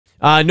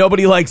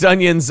Nobody Likes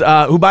Onions,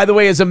 who, by the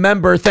way, is a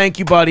member. Thank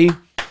you, buddy.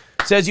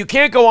 Says, you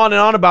can't go on and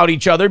on about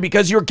each other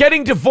because you're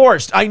getting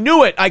divorced. I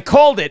knew it. I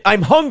called it.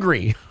 I'm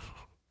hungry.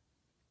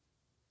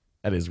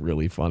 That is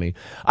really funny.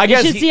 I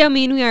guess you should see how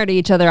mean we are to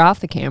each other off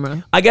the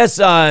camera. I guess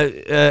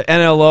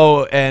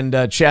NLO and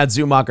Chad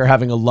Zumach are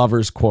having a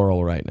lover's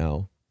quarrel right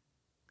now.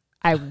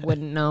 I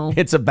wouldn't know.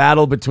 It's a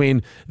battle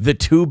between the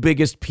two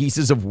biggest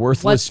pieces of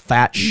worthless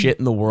fat shit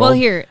in the world. Well,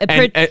 here.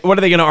 And what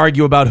are they going to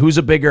argue about? Who's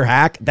a bigger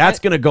hack? That's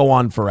going to go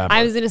on forever.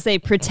 I was going to say,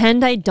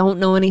 pretend I don't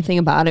know anything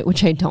about it,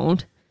 which I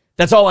don't.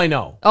 That's all I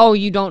know. Oh,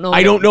 you don't know?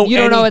 I don't know. You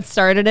don't know what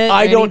started it?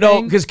 I don't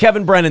know because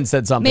Kevin Brennan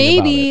said something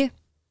about it.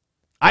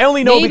 I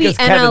only know because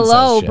Kevin says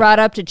NLO shit. brought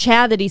up to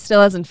Chad that he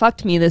still hasn't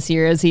fucked me this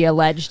year as he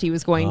alleged he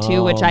was going to,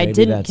 which I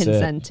didn't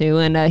consent to,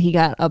 and he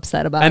got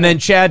upset about it. And then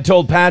Chad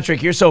told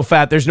Patrick, you're so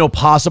fat, there's no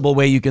possible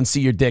way you can see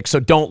your dick, so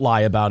don't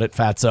lie about it,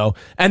 fatso.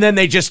 And then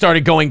they just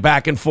started going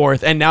back and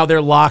forth, and now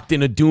they're locked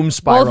in a doom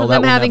spiral. Both of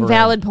them having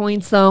valid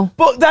points, though.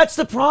 But that's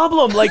the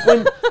problem. Like,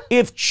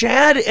 if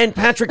Chad and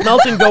Patrick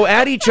Melton go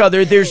at each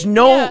other, there's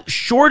no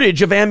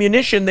shortage of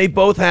ammunition they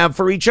both have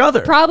for each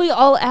other. Probably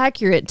all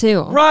accurate,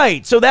 too.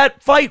 Right. So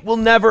that fight will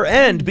never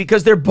end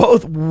because they're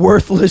both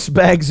worthless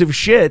bags of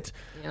shit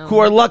who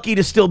are lucky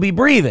to still be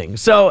breathing.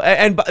 So,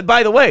 and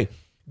by the way,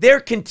 their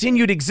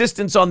continued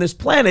existence on this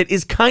planet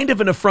is kind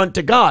of an affront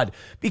to God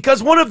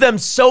because one of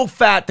them's so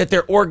fat that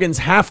their organs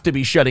have to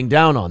be shutting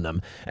down on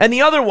them. And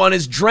the other one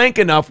is drank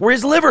enough where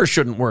his liver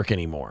shouldn't work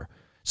anymore.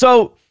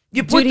 So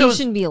you put he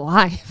shouldn't be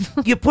alive.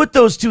 You put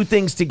those two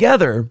things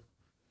together.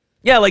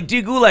 Yeah, like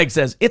D. Gulag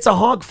says, it's a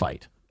hog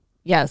fight.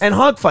 Yes. And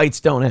hog fights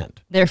don't end.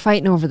 They're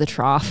fighting over the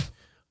trough.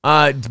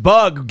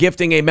 Bug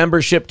gifting a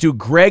membership to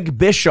Greg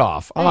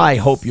Bischoff. Nice. I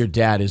hope your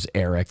dad is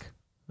Eric.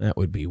 That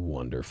would be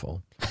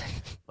wonderful.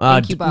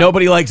 Thank you, Bug.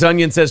 Nobody Likes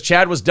Onion says,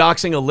 Chad was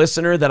doxing a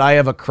listener that I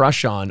have a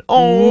crush on.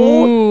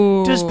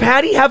 Oh, ooh. Does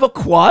Patty have a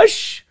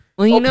quash?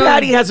 Well, you know,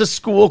 Patty has a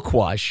school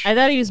quash. I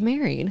thought he was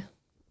married.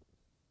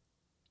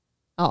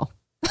 Oh.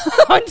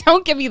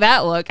 Don't give me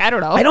that look. I don't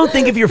know. I don't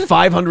think if you're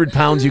 500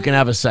 pounds, you can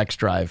have a sex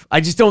drive.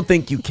 I just don't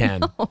think you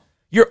can. No.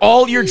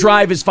 All your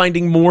drive is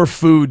finding more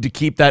food to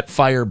keep that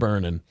fire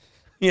burning.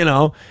 You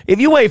know, if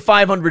you weigh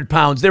 500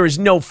 pounds, there is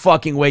no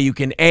fucking way you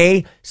can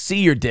A, see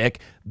your dick,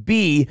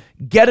 B,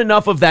 get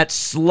enough of that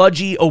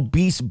sludgy,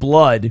 obese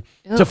blood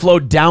to flow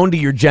down to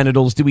your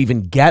genitals to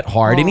even get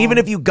hard. And even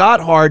if you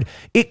got hard,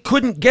 it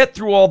couldn't get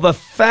through all the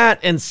fat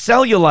and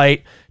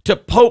cellulite to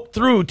poke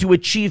through to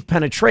achieve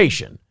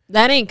penetration.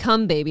 That ain't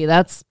cum, baby.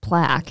 That's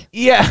plaque.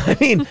 Yeah, I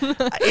mean,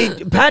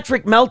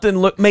 Patrick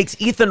Melton makes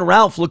Ethan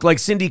Ralph look like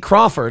Cindy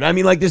Crawford. I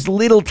mean, like this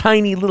little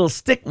tiny little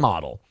stick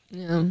model.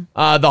 Yeah.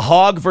 The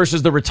hog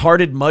versus the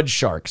retarded mud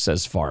shark,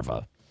 says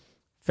Farva.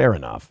 Fair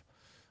enough.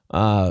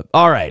 All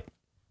right.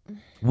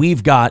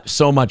 We've got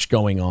so much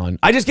going on.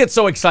 I just get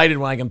so excited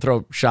when I can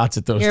throw shots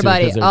at those two.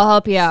 Buddy, I'll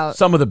help you out.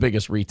 Some of the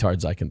biggest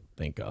retards I can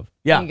think of.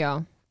 Yeah. There you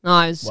go. No,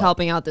 I was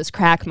helping out this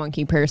crack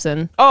monkey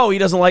person. Oh, he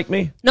doesn't like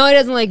me? No, he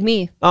doesn't like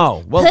me.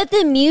 Oh, well. Put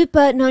the mute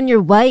button on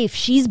your wife.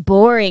 She's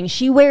boring.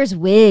 She wears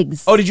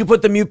wigs. Oh, did you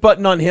put the mute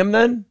button on him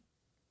then?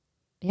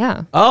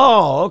 Yeah.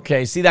 Oh,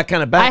 okay. See, that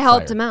kind of backfired. I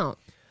helped him out.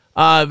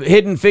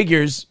 Hidden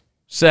Figures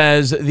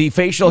says the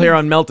facial hair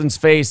on Melton's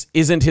face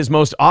isn't his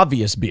most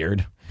obvious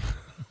beard.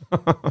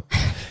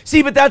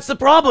 See, but that's the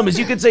problem, is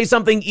you could say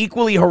something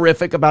equally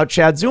horrific about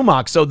Chad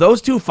Zumach. So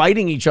those two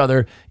fighting each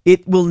other,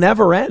 it will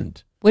never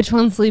end. Which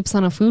one sleeps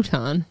on a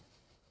futon?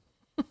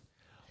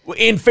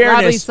 In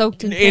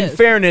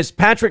fairness,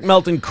 Patrick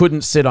Melton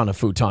couldn't sit on a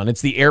futon. It's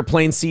the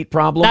airplane seat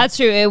problem. That's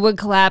true. It would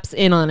collapse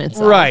in on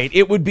itself. Right.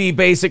 It would be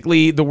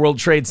basically the World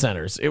Trade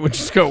Centers. It would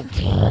just go.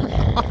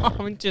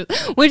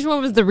 Which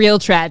one was the real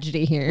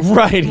tragedy here?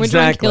 Right, exactly. Which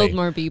one killed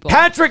more people?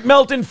 Patrick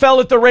Melton fell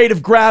at the rate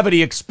of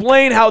gravity.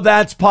 Explain how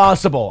that's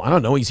possible. I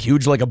don't know. He's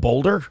huge like a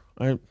boulder.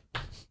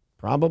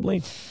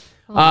 Probably.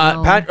 Pool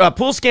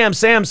Scam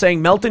Sam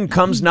saying Melton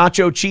comes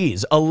nacho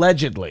cheese,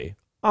 allegedly.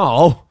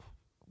 Oh.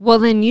 Well,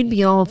 then you'd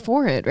be all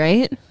for it,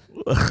 right?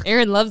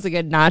 Aaron loves a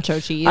good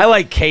nacho cheese. I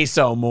like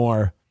queso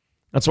more.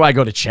 That's why I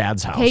go to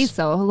Chad's house.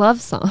 Queso,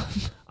 love some.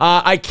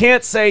 I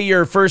can't say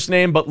your first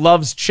name, but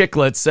loves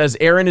chiclets. Says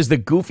Aaron is the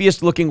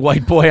goofiest looking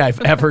white boy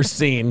I've ever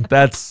seen.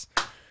 It's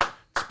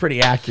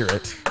pretty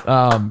accurate.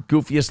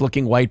 Goofiest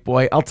looking white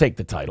boy. I'll take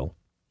the title.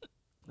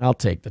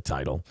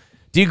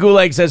 D.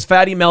 Gulag says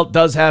Fatty Melt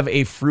does have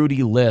a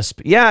fruity lisp.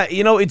 Yeah,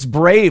 you know, it's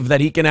brave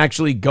that he can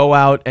actually go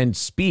out and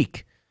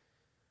speak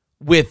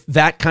with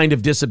that kind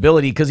of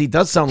disability, because he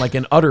does sound like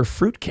an utter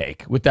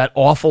fruitcake with that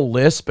awful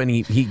lisp, and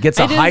he gets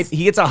a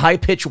high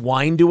pitched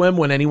whine to him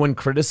when anyone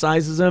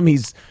criticizes him.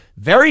 He's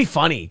very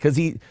funny because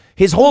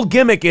his whole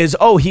gimmick is,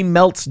 oh, he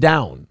melts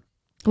down.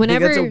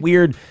 Whenever that's a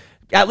weird.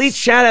 At least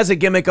Chad has a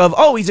gimmick of,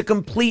 oh, he's a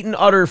complete and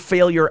utter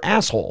failure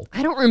asshole.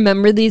 I don't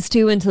remember these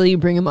two until you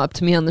bring him up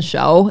to me on the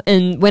show.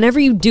 And whenever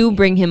you do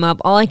bring him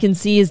up, all I can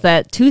see is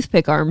that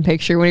toothpick arm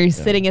picture when he's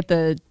sitting at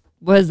the,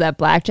 what is that,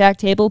 blackjack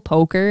table,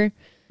 poker?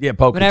 Yeah,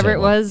 poker Whatever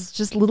table. it was,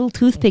 just little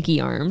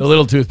toothpicky arms. The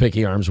little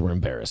toothpicky arms were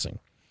embarrassing.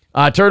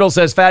 Turtle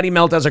says Fatty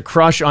Melt has a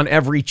crush on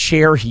every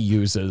chair he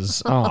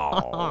uses.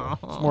 Oh,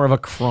 it's more of a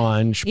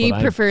crunch. He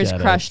but prefers I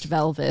get crushed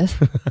velvet.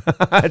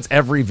 It's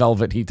every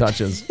velvet he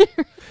touches.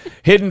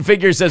 Hidden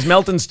Figure says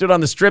Melton stood on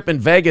the strip in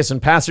Vegas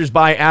and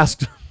passersby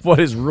asked what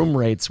his room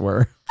rates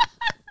were.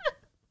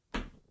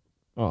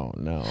 Oh,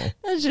 no.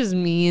 That's just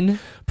mean.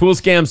 Pool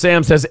Scam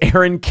Sam says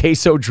Aaron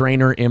Queso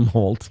Drainer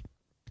Imholt.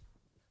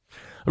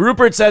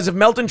 Rupert says if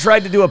Melton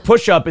tried to do a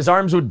push-up, his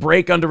arms would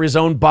break under his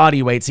own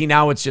body weight. See,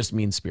 now it's just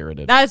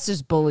mean-spirited. That's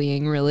just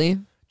bullying, really.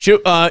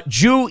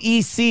 Jew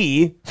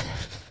EC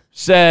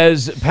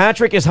says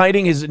Patrick is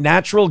hiding his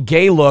natural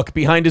gay look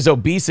behind his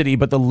obesity,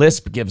 but the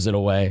lisp gives it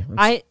away.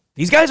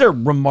 These guys are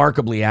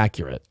remarkably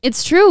accurate.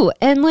 It's true.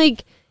 And,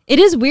 like, it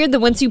is weird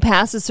that once you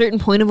pass a certain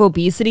point of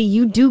obesity,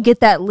 you do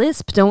get that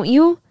lisp, don't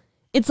you?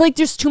 It's like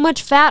there's too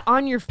much fat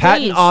on your face.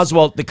 Patton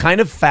Oswalt, the kind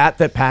of fat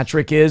that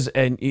Patrick is,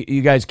 and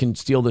you guys can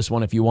steal this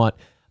one if you want.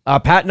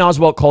 Patton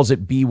Oswalt calls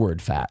it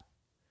B-word fat,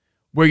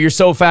 where you're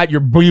so fat your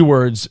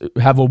B-words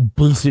have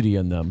obesity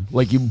in them.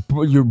 Like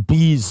your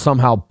B's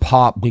somehow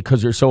pop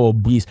because you're so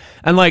obese.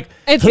 And like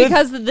it's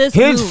because of this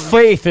his move.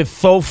 face is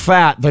so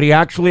fat that he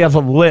actually has a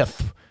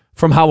lisp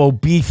from how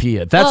obese he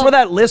is. That's where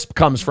that lisp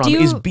comes from,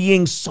 is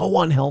being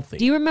so unhealthy.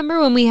 Do you remember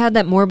when we had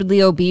that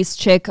morbidly obese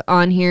chick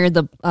on here?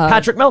 The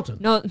Patrick Melton.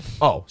 No.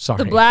 Oh, sorry.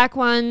 The black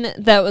one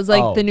that was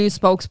like the new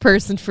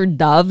spokesperson for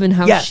Dove and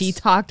how she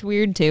talked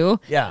weird too.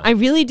 Yeah. I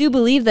really do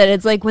believe that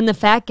it's like when the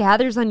fat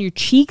gathers on your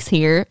cheeks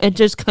here, it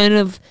just kind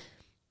of,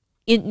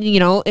 it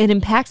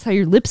impacts how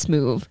your lips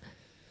move.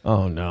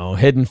 Oh, no.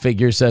 Hidden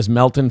Figure says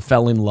Melton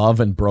fell in love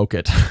and broke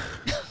it.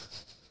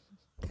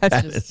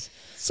 That is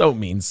so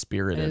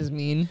mean-spirited. That is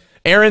mean.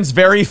 Aaron's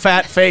very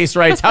fat face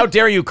writes, how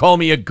dare you call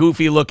me a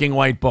goofy-looking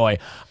white boy?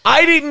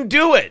 I didn't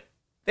do it.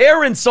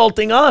 They're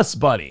insulting us,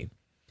 buddy.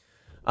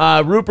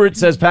 Rupert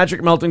says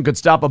Patrick Melton could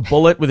stop a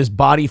bullet with his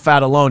body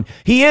fat alone.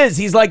 He is.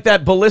 He's like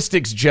that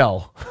ballistics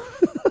gel.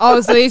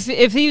 Oh, so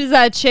if he was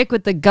that chick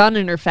with the gun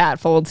in her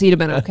fat folds, he'd have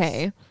been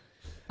okay.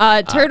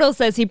 Turtle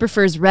says he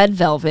prefers red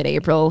velvet,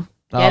 April.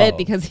 Get it?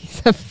 Because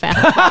he's a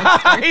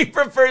fat He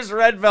prefers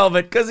red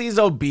velvet because he's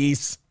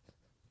obese.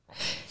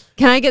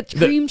 Can I get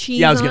cream cheese?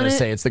 Yeah, I was going to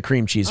say it's the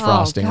cream cheese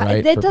frosting,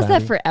 right? It does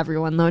that for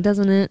everyone, though,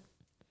 doesn't it?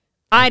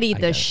 I'd eat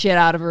the shit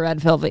out of a red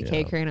velvet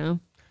cake right now.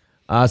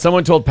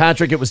 Someone told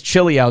Patrick it was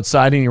chilly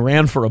outside and he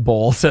ran for a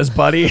bowl, says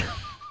Buddy.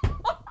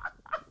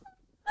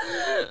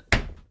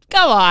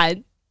 Come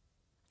on.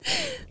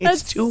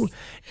 It's too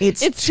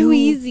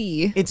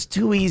easy. It's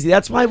too easy.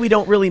 That's why we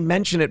don't really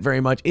mention it very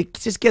much. It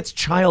just gets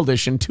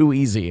childish and too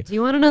easy. Do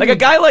you want to know? Like a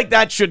guy like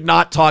that should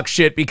not talk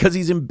shit because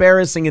he's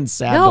embarrassing and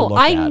sad to look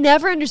at. No, I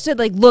never understood.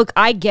 Like, look,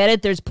 I get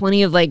it. There's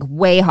plenty of like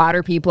way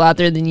hotter people out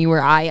there than you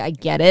or I. I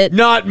get it.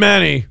 Not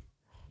many.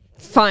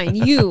 Fine,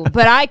 you,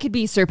 but I could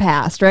be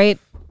surpassed, right?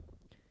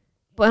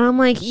 But I'm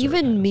like,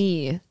 even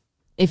me.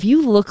 If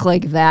you look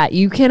like that,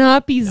 you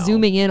cannot be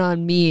zooming in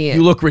on me.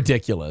 You look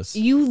ridiculous.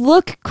 You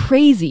look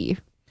crazy.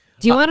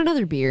 Do you want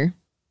another beer?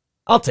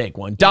 I'll take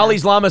one.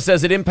 Dolly's Llama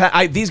says it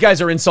impacts. These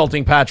guys are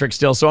insulting Patrick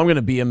still, so I'm going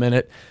to be a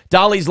minute.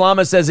 Dolly's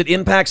Llama says it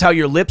impacts how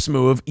your lips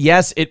move.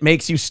 Yes, it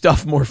makes you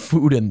stuff more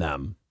food in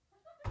them.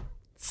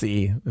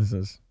 See, this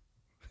is...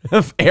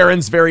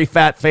 Aaron's very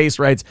fat face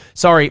writes,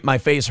 sorry, my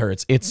face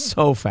hurts. It's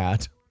so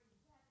fat.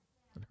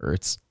 It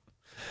hurts.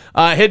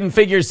 Hidden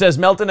Figure says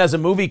Melton has a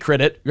movie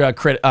credit.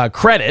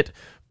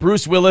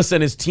 Bruce Willis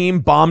and his team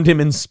bombed him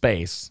in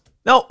space.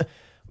 No,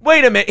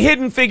 wait a minute.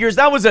 Hidden Figures,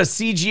 that was a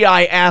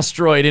CGI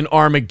asteroid in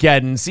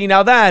Armageddon. See,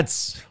 now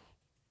it's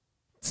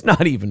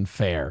not even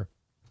fair.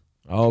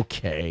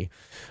 Okay.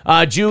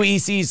 Jew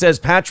EC says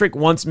Patrick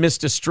once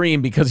missed a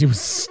stream because he was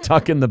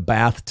stuck in the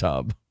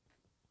bathtub.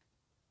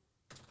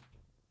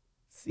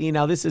 See,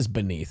 now this is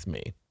beneath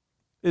me.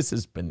 This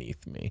is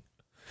beneath me.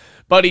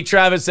 Buddy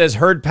Travis says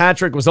heard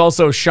Patrick was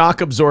also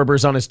shock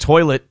absorbers on his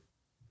toilet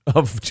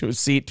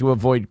seat to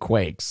avoid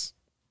quakes.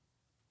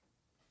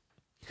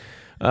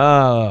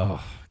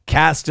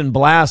 Cast and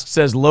Blast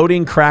says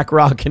loading crack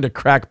rock into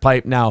crack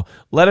pipe now.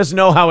 Let us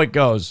know how it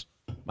goes,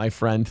 my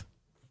friend.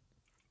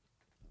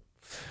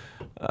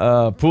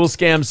 Pool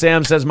Scam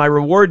Sam says my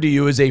reward to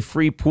you is a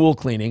free pool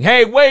cleaning.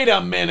 Hey, wait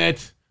a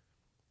minute.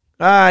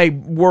 I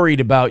worried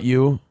about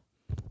you.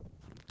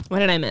 What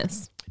did I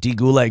miss? D.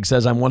 Gulag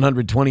says, I'm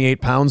 128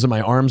 pounds and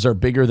my arms are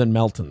bigger than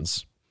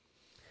Melton's.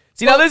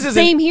 See, now this is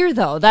same here,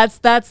 though. That's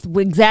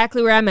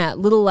exactly where I'm at.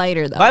 Little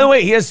lighter, though. By the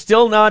way, he has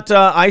still not,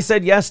 I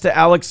said yes to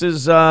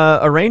Alex's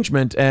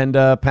arrangement, and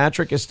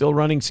Patrick is still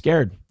running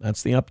scared.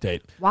 That's the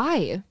update.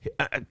 Why?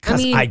 I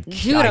mean,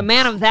 dude, a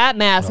man of that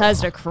mass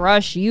has to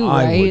crush you,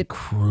 I right? would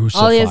crucify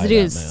all he has to do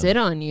that is man. sit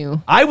on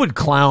you. I would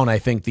clown, I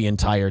think, the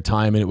entire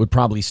time, and it would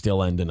probably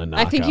still end in a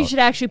knockout. I think you should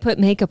actually put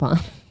makeup on.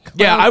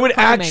 Yeah, I would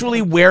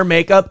actually wear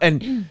makeup,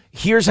 and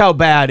here's how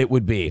bad it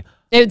would be.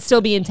 It would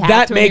still be intact.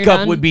 That when you're makeup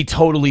done. would be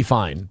totally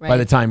fine by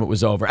the time it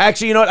was over.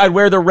 Actually, you know what? I'd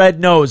wear the red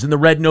nose, and the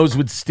red nose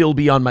would still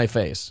be on my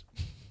face.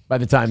 by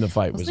the time the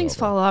fight was Those things over.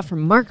 fall off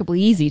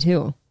remarkably easy,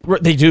 too.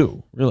 They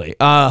do, really.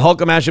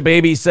 Hulkamasha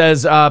Baby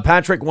says,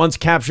 Patrick once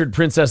captured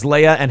Princess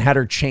Leia and had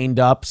her chained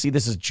up. See,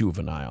 this is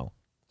juvenile.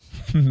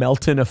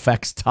 Melton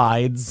affects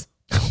tides.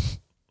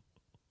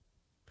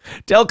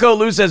 Delco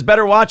Lou says,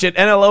 better watch it.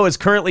 NLO is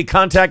currently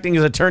contacting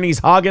his attorneys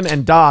Hagen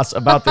and Doss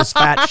about this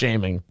fat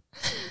shaming.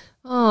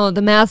 Oh,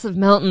 the mass of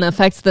Melton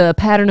affects the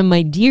pattern of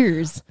my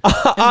deers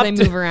as they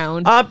move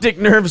around. Optic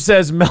Nerve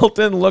says,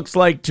 Melton looks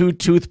like 2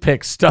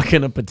 toothpicks stuck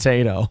in a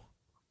potato.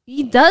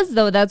 He does,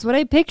 though. That's what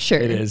I picture.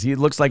 It is. He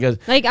looks like a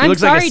I'm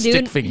sorry, stick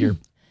dude. figure.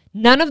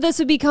 None of this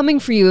would be coming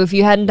for you if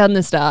you hadn't done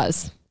this to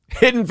us.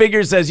 Hidden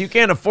Figure says, you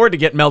can't afford to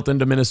get Melton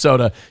to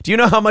Minnesota. Do you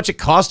know how much it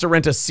costs to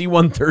rent a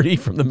C-130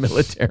 from the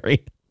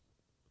military?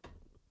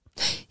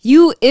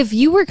 If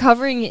you were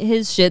covering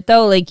his shit,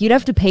 though, like, you'd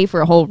have to pay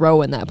for a whole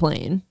row in that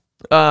plane.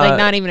 Like,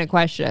 not even a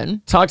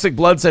question. Toxic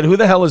Blood said, who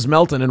the hell is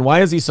Melton, and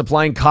why is he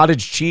supplying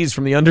cottage cheese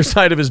from the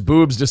underside of his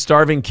boobs to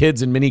starving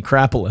kids in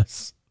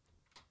Minneapolis?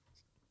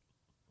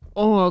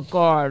 Oh, my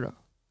God.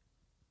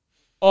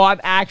 Oh, I'm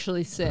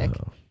actually sick.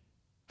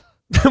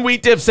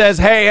 Wheat Dip says,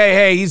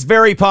 hey, he's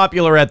very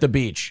popular at the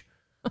beach.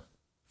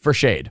 For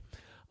shade.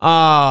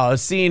 Oh,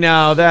 see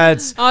now,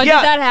 that's... Oh,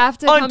 yeah, did that have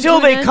to until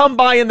come to they an end? come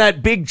by in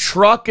that big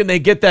truck and they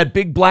get that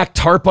big black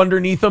tarp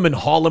underneath them and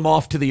haul him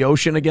off to the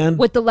ocean again.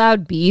 With the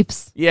loud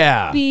beeps.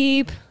 Yeah.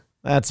 Beep.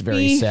 That's very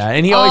beep. sad.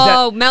 And he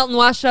always Melton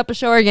washed up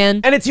ashore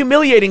again. and it's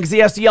humiliating because he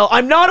has to yell,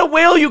 I'm not a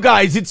whale, you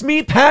guys. It's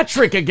me,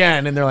 Patrick,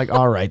 again. And they're like,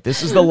 all right,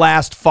 this is the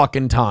last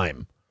fucking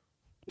time.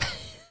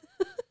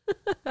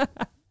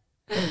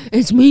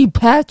 It's me,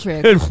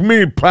 Patrick. It's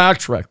me,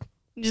 Patrick.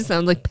 He just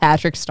sounds like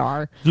Patrick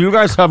Starr. Do you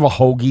guys have a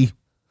hoagie?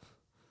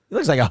 He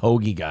looks like a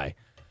hoagie guy.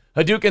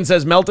 Hadouken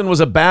says Melton was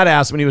a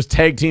badass when he was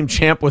tag team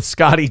champ with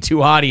Scotty 2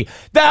 Hotty.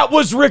 That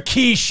was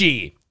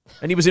Rikishi.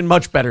 And he was in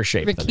much better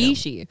shape than him.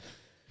 Rikishi.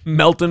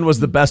 Melton was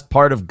the best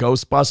part of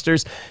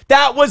Ghostbusters.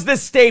 That was the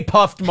Stay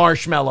Puffed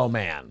Marshmallow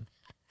Man.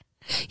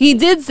 He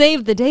did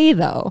save the day,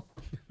 though.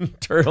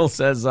 Turtle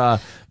says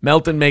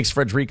Melton makes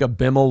Frederica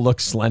Bimmel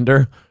look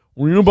slender.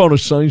 Were you about a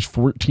size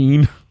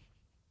 14?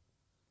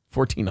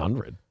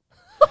 1400.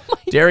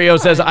 Dario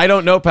says, I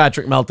don't know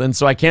Patrick Melton,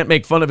 so I can't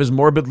make fun of his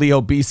morbidly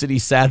obesity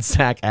sad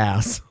sack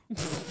ass.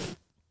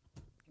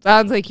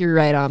 Sounds like you're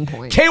right on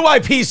point.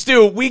 KYP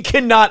Stu, we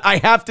cannot. I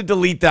have to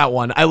delete that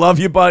one. I love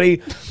you,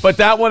 buddy, but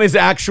that one is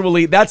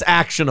actually, that's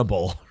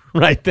actionable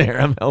right there.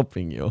 I'm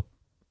helping you.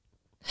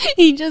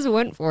 He just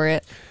went for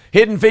it.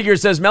 Hidden Figure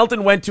says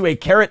Melton went to a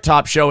Carrot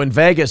Top show in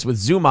Vegas with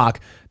Zumach.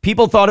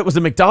 People thought it was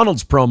a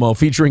McDonald's promo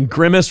featuring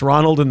Grimace,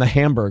 Ronald, and the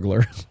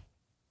Hamburglar.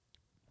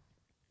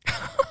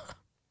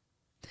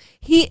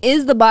 He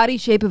is the body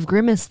shape of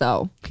Grimace,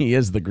 though. He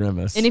is the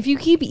Grimace. And if you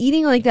keep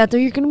eating like that, though,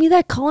 you're going to be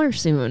that color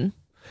soon.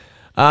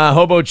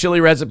 Hobo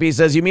Chili Recipe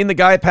says, you mean the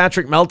guy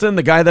Patrick Melton,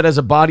 the guy that has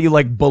a body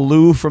like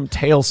Baloo from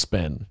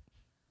Tailspin?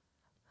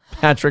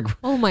 Patrick.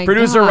 Oh my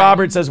Producer God.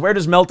 Robert says, where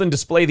does Melton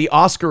display the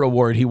Oscar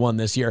award he won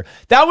this year?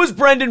 That was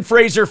Brendan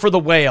Fraser for The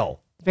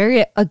Whale.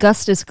 Very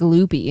Augustus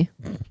Gloopy.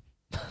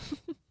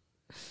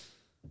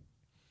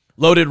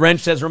 Loaded Wrench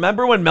says,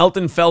 remember when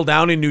Melton fell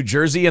down in New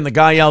Jersey and the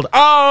guy yelled,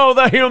 oh,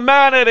 the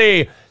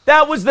humanity?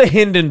 That was the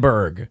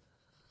Hindenburg.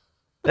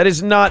 That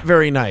is not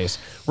very nice.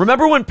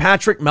 Remember when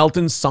Patrick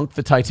Melton sunk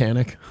the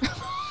Titanic?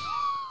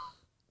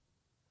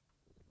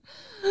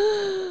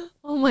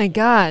 Oh my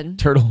God.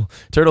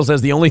 Turtle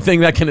says, the only thing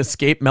that can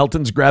escape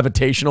Melton's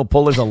gravitational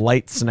pull is a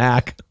light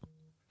snack.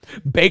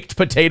 Baked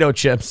potato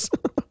chips.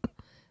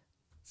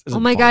 Oh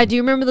my God. Do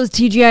you remember those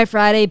TGI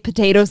Friday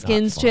potato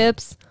skins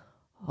chips?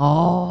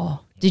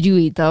 Oh, did you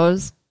eat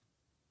those?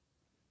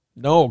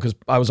 No, because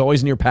I was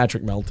always near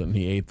Patrick Melton.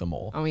 He ate them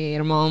all. Oh, we ate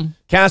them all.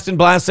 Cast and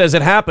Blast says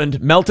it happened.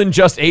 Melton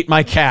just ate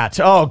my cat.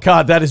 Oh,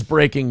 God, that is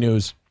breaking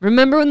news.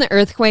 Remember when the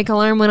earthquake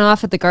alarm went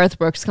off at the Garth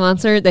Brooks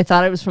concert? They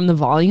thought it was from the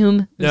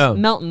volume. Yeah.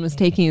 Melton was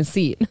taking his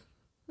seat.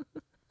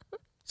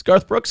 It's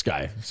Garth Brooks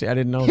guy. See, I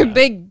didn't know You're a that.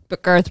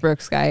 big Garth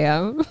Brooks guy,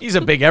 yeah. He's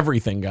a big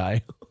everything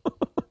guy.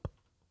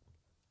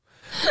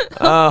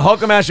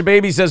 Hulkamasha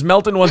Baby says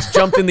Melton once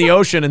jumped in the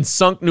ocean and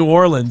sunk New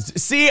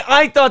Orleans. See,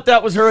 I thought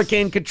that was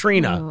Hurricane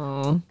Katrina.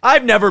 Oh.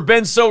 I've never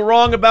been so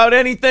wrong about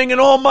anything in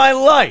all my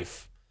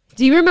life.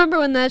 Do you remember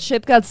when that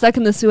ship got stuck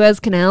in the Suez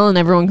Canal and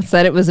everyone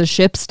said it was a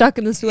ship stuck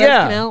in the Suez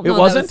Canal? It No,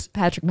 wasn't? that was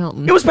Patrick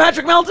Melton. It was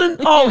Patrick Melton?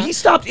 Oh, he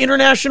stopped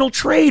international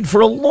trade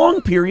for a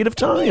long period of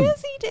time.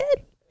 Yes, he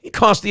did. He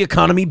cost the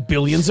economy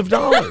billions of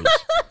dollars.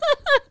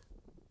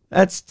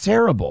 That's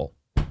terrible.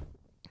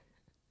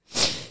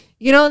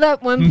 You know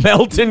that one...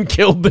 Melton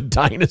killed the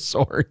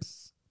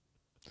dinosaurs.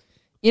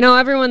 You know,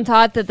 everyone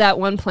thought that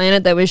one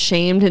planet that was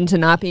shamed into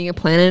not being a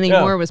planet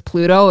anymore was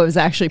Pluto. It was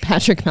actually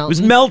Patrick Melton.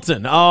 It was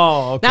Melton.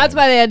 Oh, okay. That's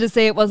why they had to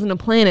say it wasn't a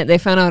planet. They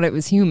found out it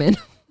was human.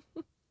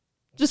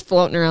 Just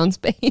floating around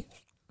space.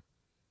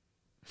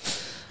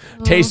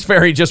 Taste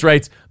Fairy just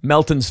writes,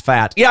 Melton's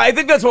fat. Yeah, I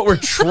think that's what we're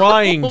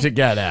trying to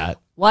get at.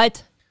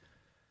 What?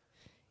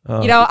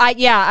 You know,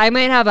 I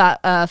might have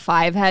a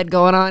 5 head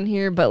going on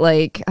here, but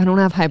like I don't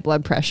have high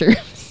blood pressure.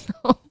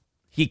 So.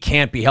 He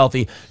can't be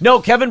healthy. No,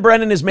 Kevin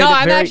Brennan has made No, it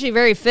I'm very... actually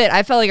very fit.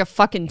 I felt like a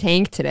fucking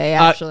tank today,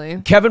 actually.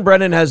 Kevin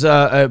Brennan has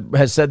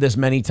said this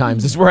many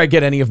times. This is where I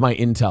get any of my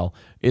intel,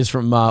 is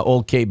from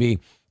old KB.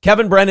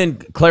 Kevin Brennan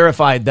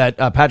clarified that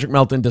Patrick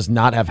Melton does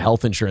not have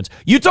health insurance.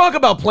 You talk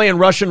about playing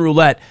Russian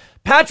roulette.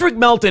 Patrick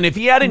Melton, if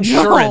he had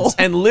insurance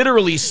and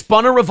literally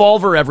spun a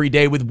revolver every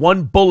day with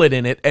one bullet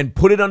in it and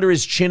put it under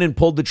his chin and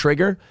pulled the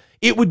trigger,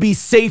 it would be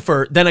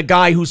safer than a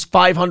guy who's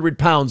 500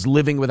 pounds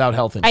living without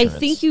health insurance. I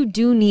think you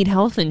do need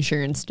health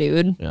insurance,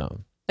 dude. Yeah.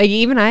 Like,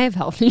 even I have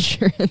health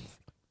insurance.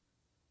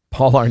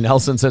 Paul R.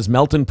 Nelson says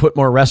Melton put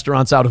more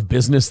restaurants out of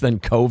business than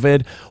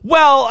COVID.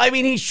 Well, I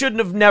mean, he shouldn't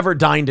have never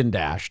dined and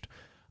dashed.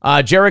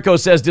 Jericho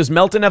says, does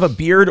Melton have a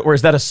beard or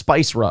is that a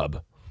spice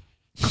rub?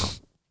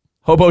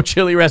 Hobo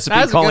Chili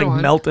Recipe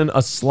calling Melton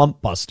a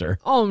slump buster.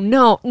 Oh,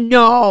 no.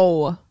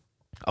 No.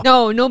 Oh.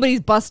 No,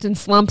 nobody's busting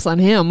slumps on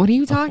him. What are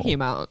you talking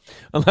about?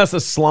 Unless a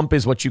slump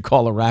is what you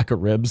call a rack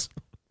of ribs.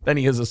 Then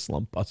he is a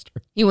slump buster.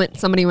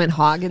 Somebody went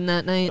hogging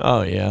that night.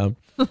 Oh, yeah.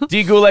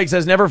 D. Gulag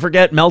says, never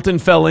forget Melton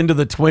fell into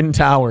the Twin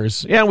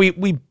Towers. Yeah,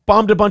 we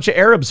bombed a bunch of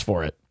Arabs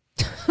for it.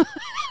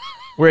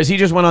 Whereas he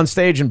just went on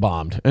stage and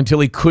bombed until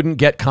he couldn't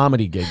get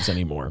comedy gigs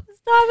anymore.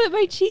 Stop it,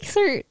 my cheeks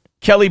hurt.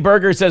 Kelly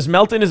Berger says,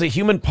 Melton is a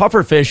human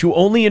pufferfish who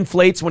only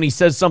inflates when he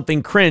says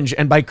something cringe.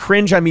 And by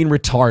cringe, I mean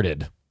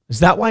retarded. Is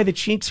that why the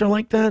cheeks are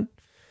like that?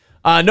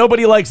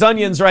 Nobody Likes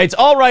Onions writes,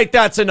 all right,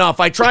 that's enough.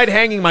 I tried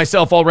hanging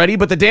myself already,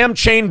 but the damn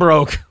chain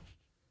broke.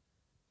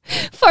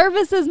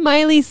 Farva says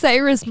Miley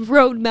Cyrus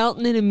wrote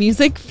Melton in a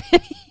music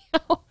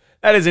video.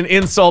 That is an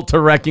insult to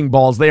wrecking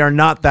balls. They are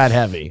not that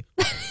heavy.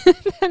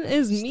 That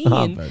is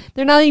mean.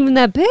 They're not even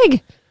that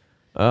big.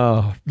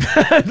 Oh.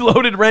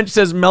 Loaded Wrench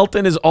says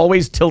Melton is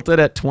always tilted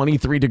at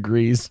 23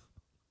 degrees.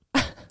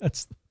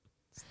 That's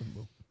the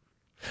move.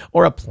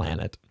 Or a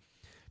planet.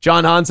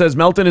 John Hahn says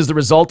Melton is the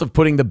result of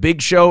putting the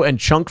Big Show and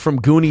Chunk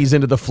from Goonies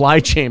into the fly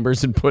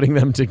chambers and putting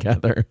them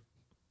together.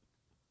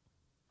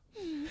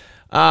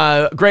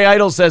 Gray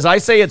Idol says, I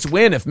say it's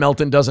win if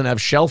Melton doesn't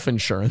have shelf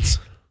insurance.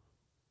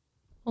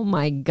 Oh,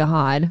 my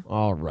God.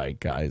 All right,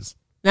 guys.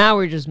 Now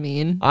we're just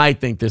mean. I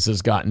think this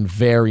has gotten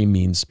very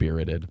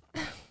mean-spirited.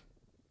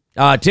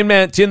 Tim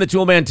the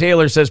Toolman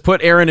Taylor says,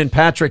 put Aaron and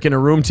Patrick in a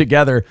room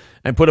together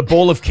and put a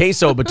bowl of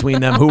queso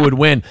between them. Who would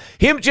win?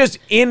 Him just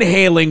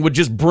inhaling would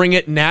just bring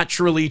it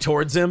naturally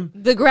towards him.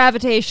 The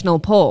gravitational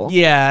pull.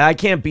 Yeah, I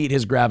can't beat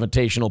his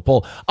gravitational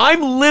pull.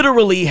 I'm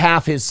literally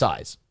half his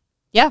size.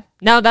 Yeah,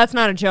 no, that's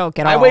not a joke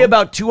at all. I weigh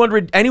about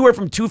 200, anywhere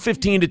from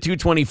 215 to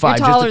 225.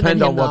 Just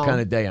depends on what kind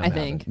of day I'm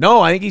having.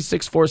 No, I think he's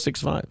 6'4",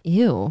 6'5".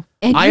 Ew.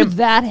 And you're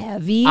that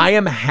heavy? I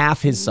am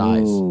half his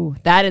size. Ooh,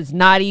 that is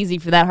not easy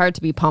for that heart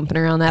to be pumping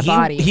around that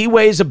body. He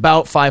weighs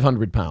about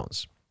 500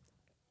 pounds.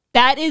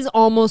 That is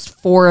almost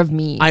 4 of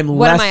me.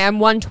 What am I? I'm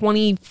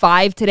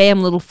 125 today. I'm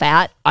a little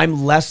fat.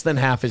 I'm less than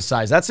half his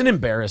size. That's an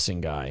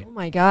embarrassing guy. Oh,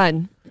 my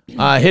God.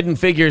 Hidden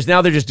Figures.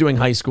 Now they're just doing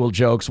high school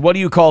jokes. What do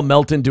you call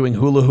Melton doing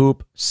hula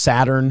hoop?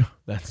 Saturn.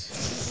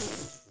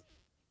 That's.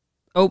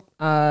 Oh,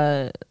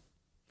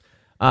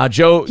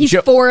 Joe. He's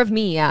 4 of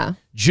me, yeah.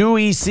 Jew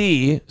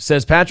EC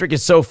says Patrick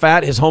is so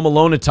fat his Home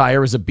Alone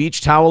attire is a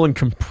beach towel and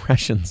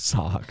compression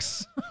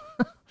socks.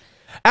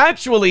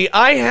 Actually,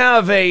 I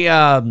have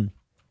a.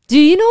 Do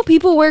you know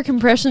people wear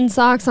compression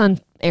socks on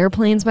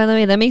airplanes, by the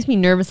way? That makes me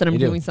nervous that I'm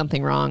doing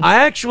something wrong. I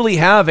actually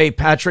have a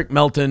Patrick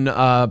Melton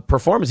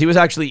performance. He was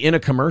actually in a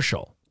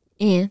commercial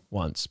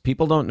once.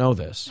 People don't know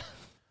this.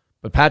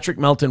 But Patrick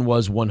Melton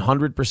was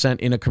 100%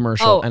 in a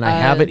commercial, and I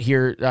have it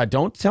here.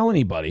 Don't tell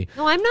anybody.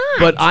 No, I'm not.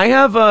 But I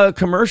have a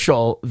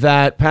commercial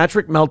that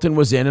Patrick Melton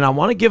was in, and I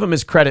want to give him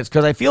his credits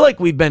because I feel like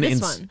we've been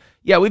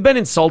we've been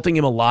insulting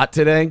him a lot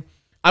today.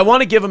 I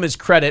want to give him his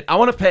credit. I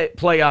want to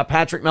play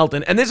Patrick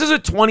Melton, and this is a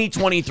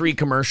 2023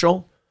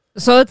 commercial.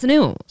 So it's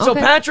new. So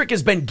Patrick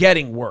has been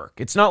getting work.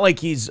 It's not like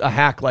he's a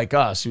hack like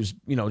us who's,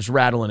 just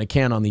rattling a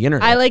can on the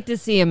internet. I like to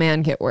see a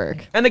man get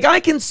work. And the guy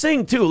can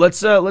sing too.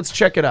 Let's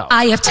check it out.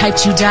 I have type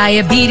 2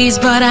 diabetes,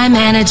 but I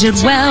manage it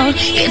well.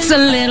 It's a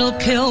little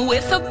pill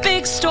with a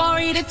big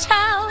story to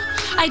tell.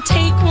 I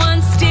take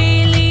once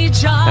daily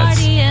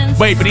Jardians.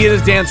 Wait, but he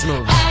has dance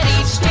moves.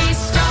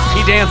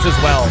 He dances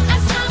well.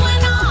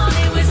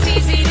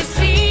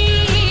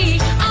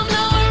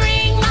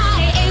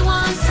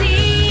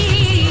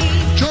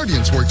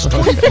 Works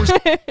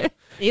 24/7.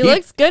 He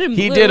looks good in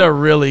blue. He did a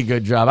really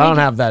good job. I don't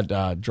have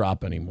that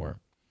drop anymore,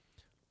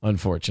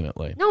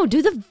 unfortunately. No,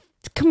 do the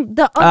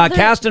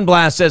Cast and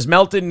Blast says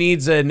Melton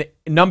needs a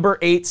number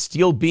 8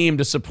 steel beam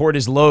to support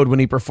his load when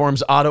he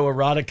performs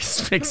autoerotic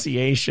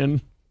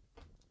asphyxiation.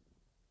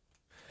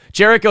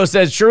 Jericho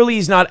says, surely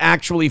he's not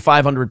actually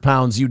 500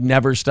 pounds. You'd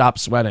never stop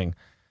sweating.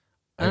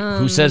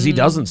 Who says he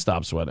doesn't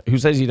stop sweating? Who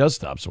says he does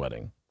stop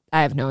sweating?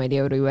 I have no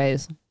idea what he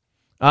weighs.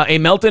 A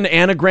Melton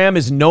anagram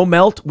is no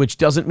melt, which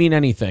doesn't mean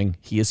anything.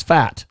 He is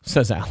fat,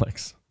 says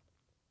Alex.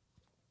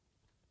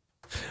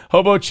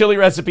 Hobo Chili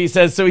Recipe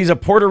says, so he's a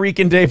Puerto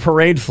Rican Day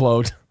parade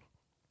float.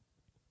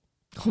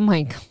 Oh,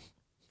 my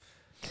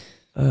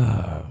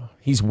God.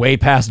 He's way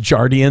past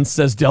Jardians,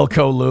 says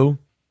Delco Lou.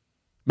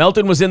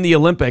 Melton was in the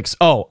Olympics.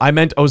 Oh, I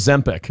meant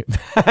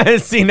Ozempic.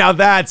 See, now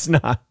that's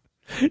not.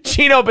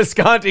 Chino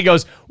Bisconti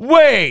goes,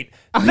 wait,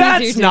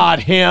 that's not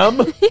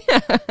him.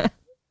 Yeah.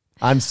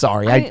 I'm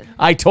sorry.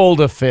 I told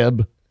a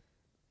fib.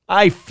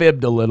 I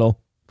fibbed a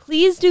little.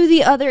 Please do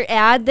the other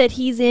ad that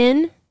he's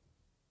in,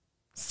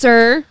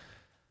 sir.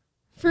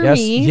 For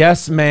me.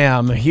 Yes,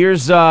 ma'am.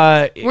 Here's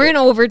we're in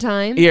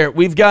overtime. Here,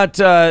 we've got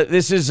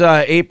this is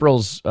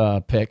April's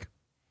pick.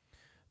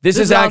 This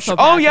is actually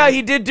yeah,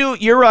 he did do,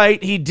 you're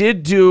right, he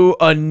did do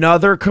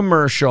another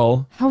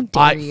commercial. How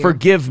dare you?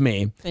 Forgive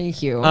me.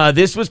 Thank you.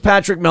 This was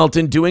Patrick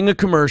Melton doing a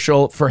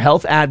commercial for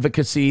health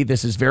advocacy.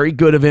 This is very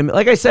good of him.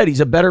 Like I said,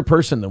 he's a better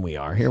person than we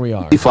are. Here we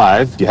are.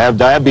 55, you have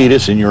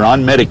diabetes and you're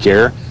on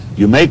Medicare,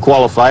 you may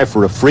qualify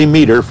for a free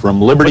meter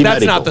from Liberty But that's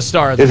Medical. not the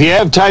star. If you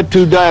have type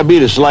 2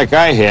 diabetes like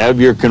I have,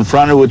 you're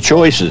confronted with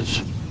choices.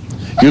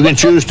 You can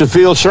choose to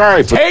feel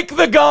sorry for... Take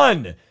the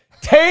gun.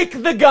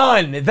 Take the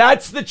gun.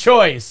 That's the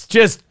choice.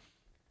 Just,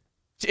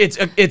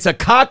 it's a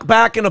cock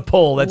back and a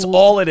pull. That's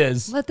all it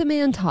is. Let the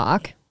man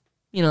talk.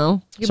 You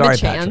know, give Sorry, him a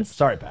chance. Patrick.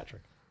 Sorry,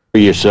 Patrick. For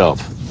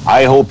yourself.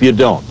 I hope you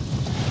don't.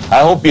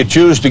 I hope you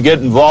choose to get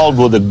involved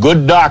with a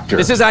good doctor.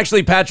 This is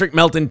actually Patrick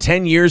Melton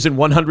 10 years and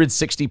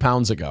 160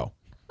 pounds ago.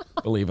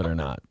 Believe it or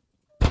not.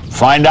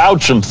 Find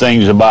out some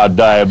things about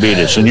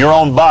diabetes and your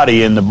own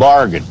body in the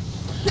bargain.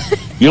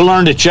 You'll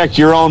learn to check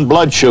your own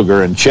blood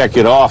sugar and check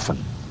it often.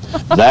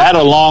 That,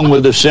 along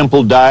with a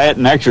simple diet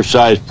and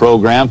exercise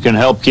program, can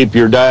help keep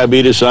your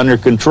diabetes under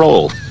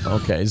control.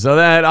 Okay, so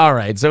that, all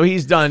right. So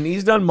he's done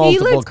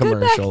multiple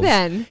commercials. Good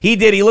back then. He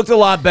did. He looked a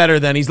lot better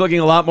then. He's looking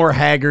a lot more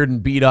haggard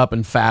and beat up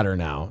and fatter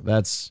now.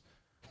 That's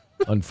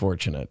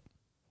unfortunate.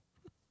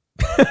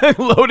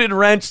 Loaded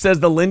Wrench says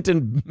the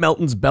Linton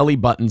Melton's belly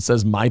button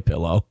says My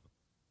Pillow.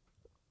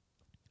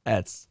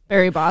 That's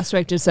Barry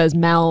Bostwick just says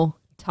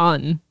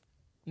Melton.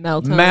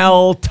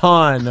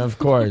 Melton, of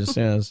course,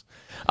 yes.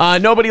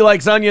 Nobody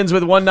Likes Onions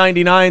with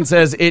 199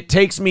 says it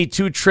takes me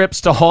 2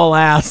 trips to haul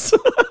ass.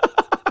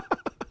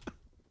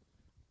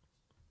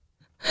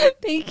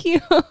 Thank you.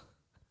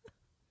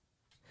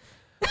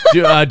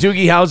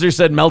 Doogie Howser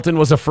said Melton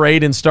was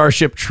afraid in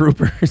Starship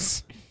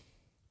Troopers.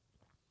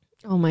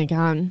 Oh my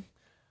God.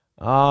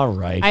 All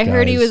right. I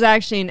heard he was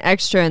actually an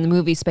extra in the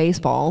movie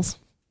Spaceballs.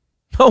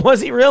 Oh, was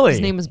he really? His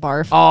name was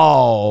Barf.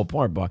 Oh,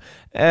 poor boy.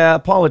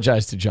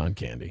 Apologize to John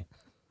Candy.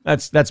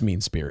 That's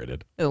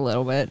mean-spirited. A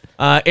little bit.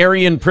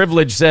 Aryan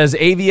Privilege says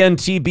AVN,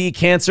 TB,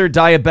 cancer,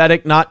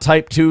 diabetic, not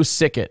type 2,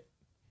 sick it.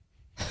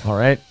 All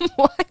right.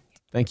 What?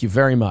 Thank you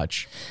very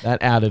much.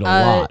 That added a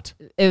lot.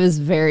 It was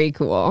very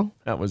cool.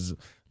 That was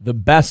the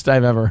best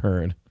I've ever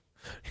heard.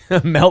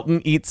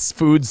 Melton eats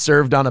food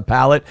served on a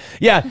pallet.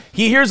 Yeah,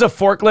 he hears a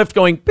forklift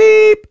going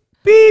beep,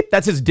 beep.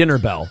 That's his dinner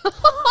bell.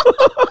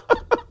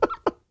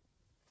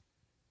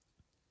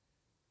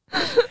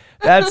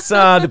 That's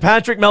the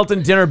Patrick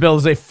Melton dinner bill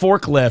is a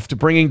forklift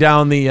bringing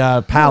down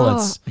the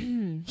pallets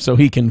so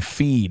he can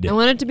feed. I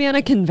want it to be on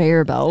a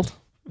conveyor belt.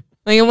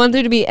 Like I want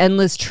there to be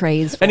endless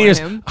trays for and he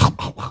just, him.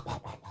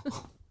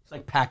 It's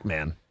like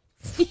Pac-Man.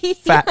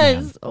 Fat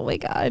man. Oh my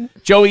God.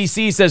 Joey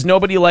C says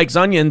Nobody Likes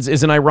Onions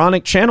is an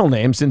ironic channel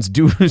name since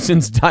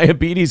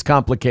diabetes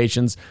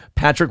complications,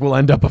 Patrick will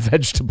end up a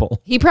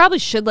vegetable. He probably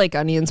should like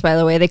onions, by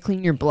the way. They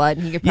clean your blood.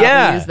 And he could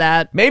probably use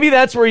that. Maybe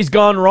that's where he's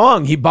gone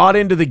wrong. He bought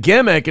into the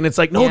gimmick and it's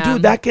like, no,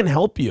 dude, that can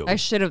help you. I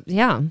should have, could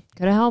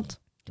have helped.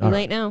 Too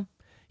late now.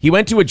 He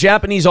went to a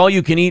Japanese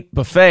all-you-can-eat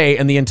buffet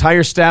and the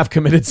entire staff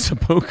committed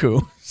seppuku,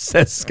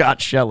 says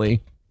Scott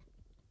Shelley.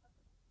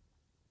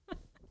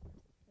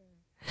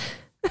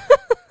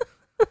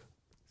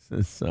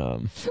 This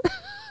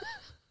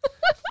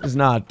is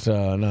not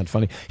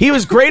funny. He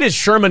was great as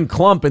Sherman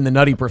Klump in The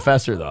Nutty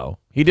Professor, though.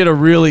 He did a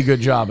really good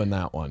job in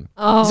that one.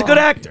 Oh. He's a good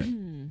actor.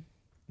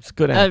 He's a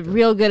good actor.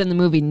 Real good in the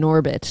movie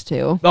Norbit,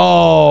 too.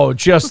 Oh,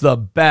 just the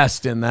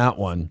best in that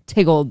one.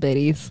 Tig old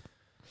biddies.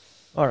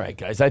 All right,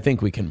 guys, I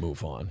think we can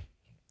move on.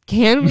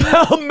 Can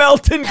we?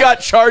 Melton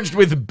got charged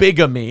with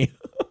bigamy.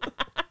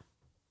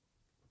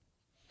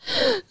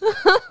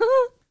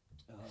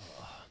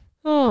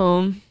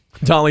 Oh.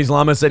 Dolly's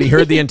Llama said he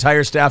heard the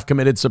entire staff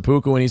committed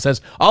seppuku and he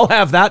says, I'll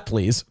have that,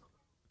 please.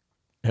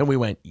 And we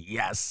went,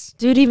 yes.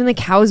 Dude, even the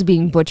cows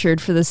being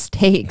butchered for the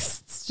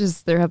steaks. It's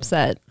just, they're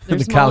upset. They're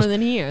smaller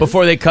than he is.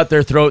 Before they cut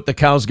their throat, the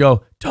cows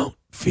go, don't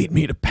feed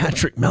me to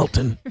Patrick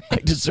Melton. I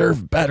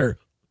deserve better.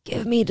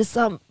 Give me to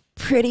some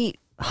pretty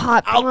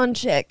hot blonde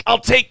chick. I'll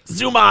take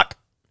Zumock.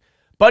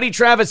 Buddy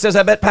Travis says,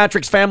 I bet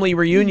Patrick's family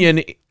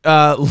reunion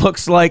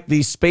looks like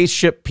the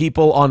spaceship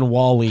people on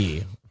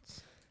Wall-E.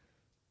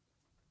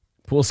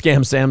 Pool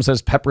Scam Sam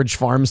says Pepperidge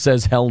Farm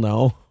says hell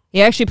no.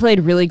 He actually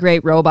played really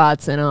great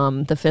robots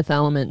in The Fifth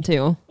Element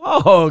too.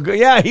 Oh,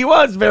 yeah, he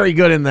was very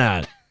good in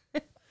that.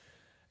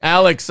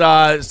 Alex,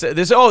 this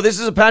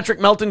is a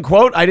Patrick Melton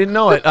quote. I didn't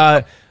know it.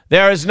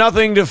 There is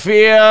nothing to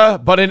fear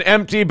but an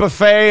empty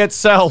buffet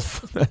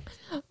itself.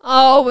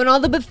 Oh, when all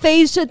the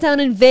buffets shut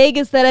down in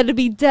Vegas, that had to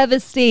be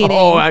devastating.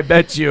 Oh, I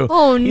bet you.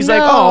 Oh, He's no.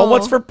 like, oh,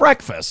 what's for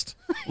breakfast?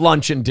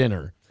 Lunch and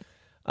dinner.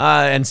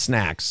 And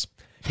snacks.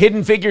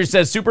 Hidden Figures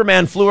says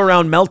Superman flew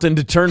around Melton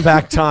to turn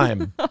back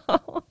time.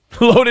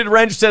 Loaded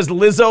Wrench says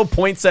Lizzo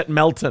points at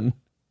Melton.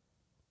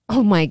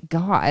 Oh my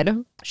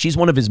God. She's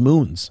one of his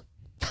moons,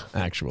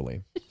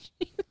 actually.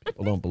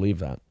 People don't believe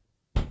that.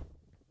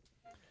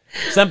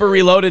 Semper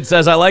Reloaded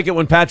says, I like it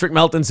when Patrick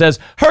Melton says,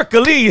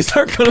 Hercules,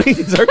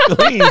 Hercules,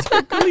 Hercules,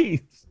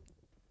 Hercules.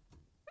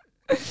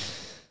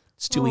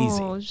 It's too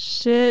easy. Oh,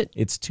 shit.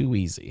 It's too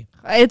easy.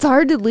 It's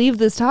hard to leave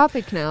this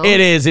topic now. It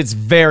is. It's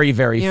very,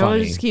 very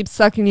funny. It just keeps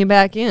sucking you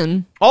back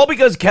in. All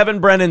because Kevin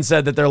Brennan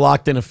said that they're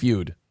locked in a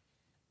feud.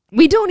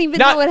 We don't even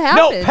know what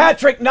happened. No,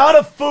 Patrick, not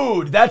a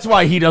food. That's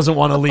why he doesn't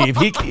want to leave.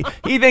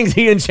 He thinks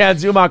he and Chad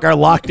Zumach are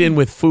locked in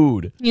with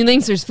food. He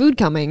thinks there's food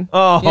coming.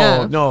 Oh,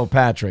 yeah. no,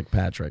 Patrick.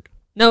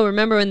 No,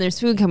 remember when there's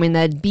food coming,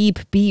 that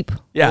beep, beep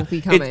will be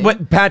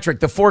coming.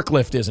 Patrick, the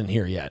forklift isn't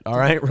here yet. All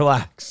right,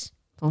 relax.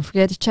 Don't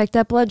forget to check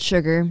that blood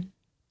sugar.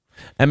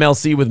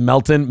 MLC with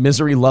Melton.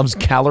 Misery loves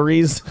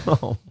calories.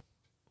 Oh.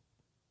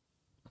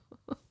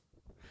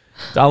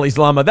 Dolly's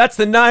Llama. That's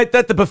the night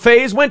that the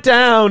buffets went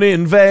down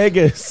in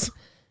Vegas.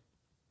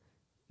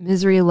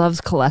 Misery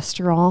loves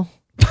cholesterol.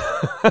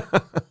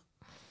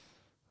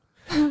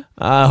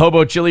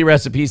 Hobo Chili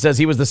Recipe says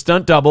he was the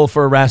stunt double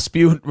for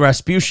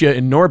Rasputia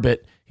in Norbit.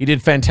 He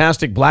did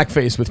fantastic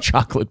blackface with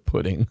chocolate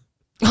pudding.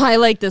 I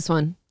like this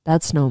one.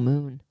 That's no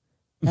moon.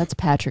 That's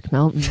Patrick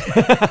Melton.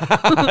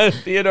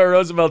 Theodore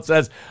Roosevelt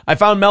says, I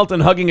found Melton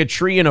hugging a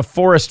tree in a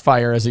forest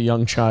fire as a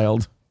young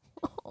child.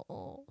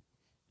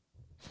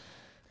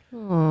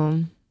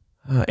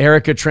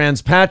 Erica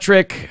Trans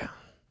Patrick.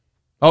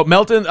 Oh,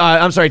 Melton,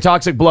 I'm sorry,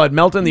 Toxic Blood.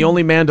 Melton, the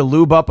only man to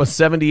lube up a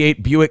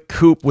 78 Buick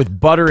Coupe with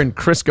butter and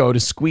Crisco to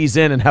squeeze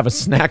in and have a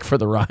snack for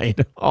the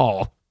ride.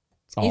 Oh.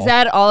 He's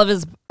had all of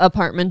his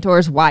apartment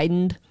doors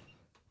widened,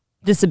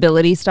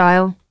 disability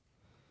style.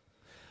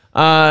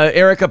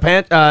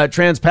 Erica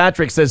Trans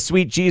Patrick says,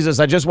 sweet Jesus,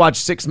 I just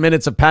watched 6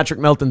 minutes of Patrick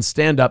Melton's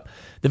stand-up.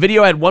 The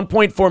video had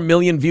 1.4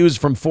 million views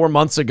from 4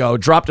 months ago.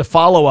 Dropped a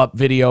follow-up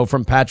video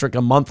from Patrick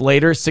a month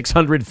later,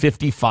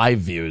 655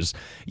 views.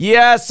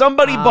 Yeah,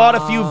 somebody bought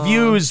a few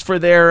views for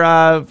their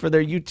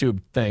YouTube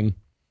thing.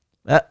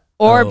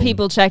 Or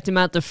people checked him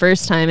out the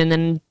first time and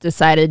then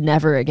decided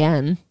never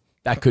again.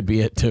 That could be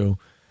it, too.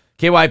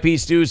 KYP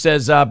Stu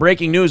says,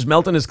 breaking news,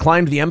 Melton has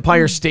climbed the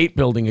Empire State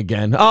Building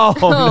again. Oh,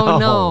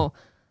 no.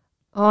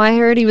 Oh, I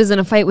heard he was in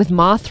a fight with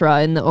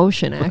Mothra in the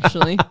ocean,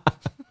 actually.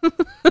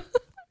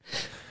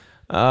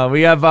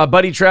 We have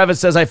Buddy Travis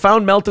says, I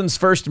found Melton's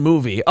first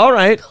movie. All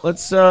right,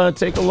 let's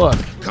take a look.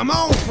 Come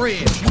on,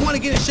 Fred. If you want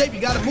to get in shape, you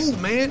got to move,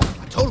 man.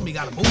 I told him you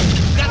got to move.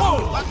 You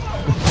gotta move.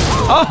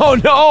 Oh,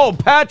 no,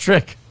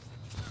 Patrick.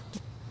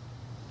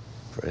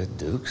 Fred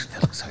Dukes?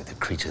 That looks like the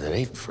creature that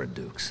ate Fred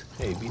Dukes.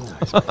 Hey, be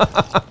nice,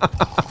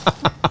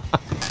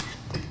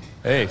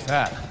 Hey,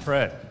 Fat,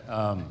 Fred.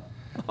 I'm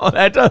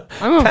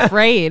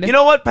afraid. You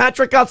know what?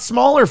 Patrick got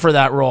smaller for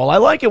that role. I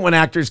like it when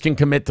actors can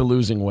commit to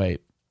losing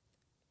weight.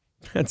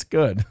 That's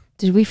good.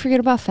 Did we forget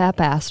about Fat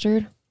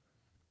Bastard?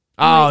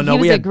 Oh, no. He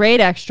was a great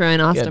extra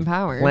in Austin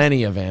Powers.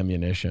 Plenty of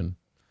ammunition.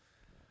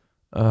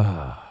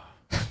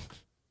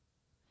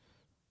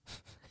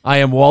 I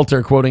am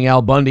Walter, quoting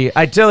Al Bundy.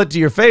 I tell it to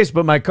your face,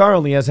 but my car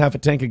only has half a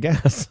tank of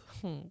gas.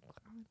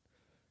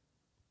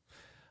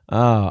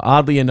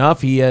 Oddly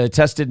enough, he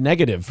tested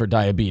negative for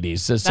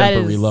diabetes, says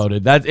Semper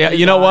Reloaded.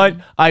 You know what?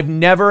 I've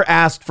never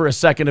asked for a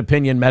second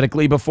opinion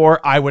medically before.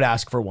 I would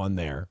ask for one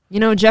there.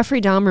 You know,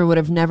 Jeffrey Dahmer would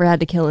have never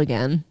had to kill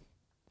again.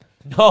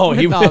 No,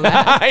 he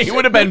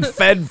would have been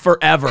fed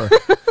forever.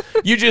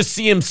 You just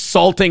see him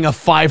salting a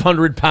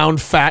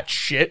 500-pound fat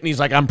shit, and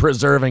he's like, I'm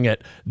preserving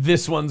it.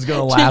 This one's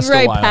going to last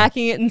a while.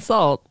 Packing it in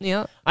salt.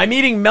 Yeah. I'm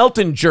eating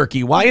Melton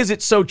jerky. Why is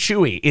it so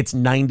chewy? It's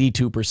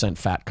 92%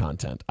 fat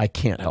content. I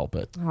can't help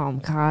it. Oh,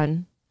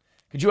 God.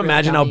 Could you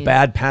imagine how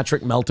bad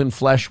Patrick Melton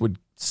flesh would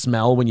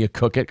smell when you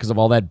cook it because of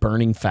all that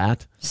burning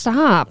fat?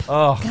 Stop.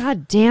 Oh.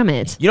 God damn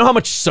it. You know how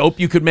much soap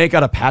you could make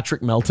out of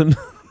Patrick Melton?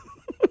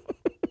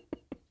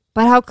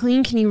 But how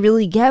clean can you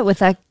really get with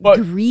that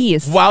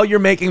grease? While you're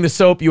making the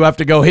soap, you have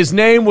to go, his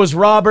name was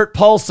Robert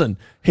Paulson.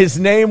 His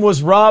name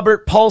was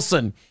Robert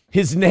Paulson.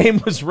 His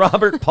name was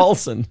Robert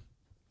Paulson.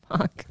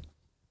 Fuck.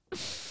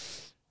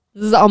 This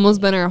has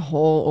almost been our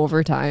whole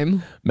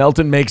overtime.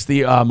 Melton makes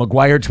the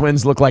McGuire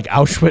twins look like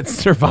Auschwitz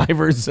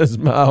survivors, says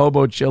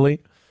Hobo Chili.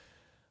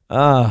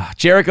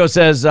 Jericho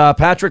says,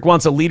 Patrick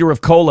wants a liter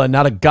of cola,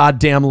 not a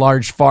goddamn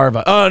large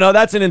Farva. Oh, no,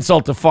 that's an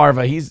insult to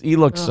Farva. He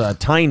looks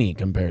tiny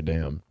compared to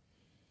him.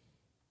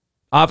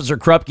 Officer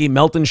Krupke,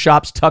 Melton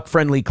shops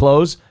tuck-friendly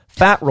clothes.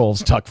 Fat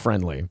rolls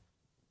tuck-friendly.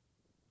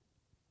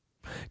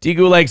 D.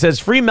 Gulag says,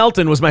 Free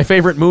Melton was my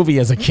favorite movie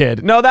as a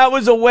kid. No, that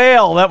was a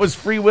whale. That was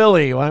Free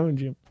Willy. Why would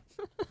you?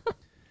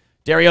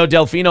 Dario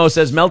Delfino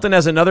says, Melton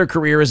has another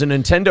career as a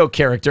Nintendo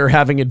character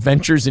having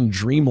adventures in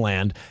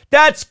Dreamland.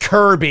 That's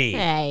Kirby.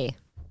 Hey.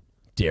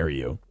 Dare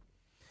you.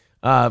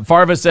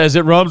 Farva says,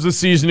 it rubs the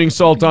seasoning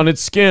salt on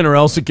its skin or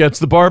else it gets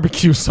the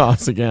barbecue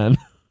sauce again.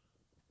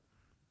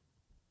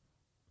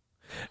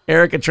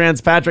 Erica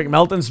Trans Patrick,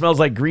 Melton smells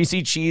like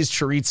greasy cheese,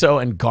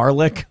 chorizo, and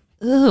garlic.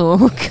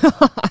 Oh,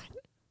 God.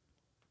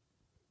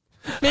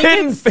 Make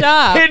it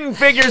stop. Hidden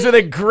Figures with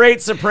a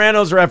great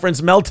Sopranos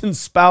reference. Melton's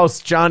spouse,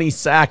 Johnny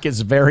Sack,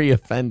 is very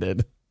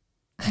offended.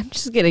 I'm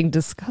just getting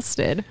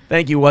disgusted.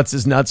 Thank you, What's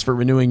His Nuts, for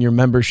renewing your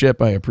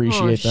membership. I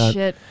appreciate that.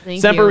 Shit. Thank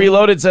Semper you.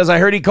 Reloaded says, I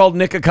heard he called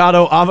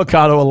Nikocado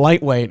Avocado a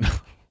lightweight.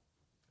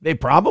 They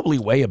probably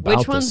weigh about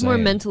Which one's the more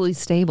same. mentally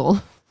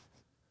stable?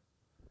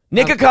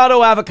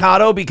 Nikocado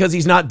Avocado because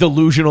he's not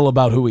delusional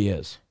about who he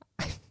is.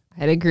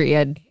 I'd agree.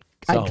 I'd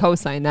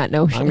co-sign that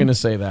notion. I'm going to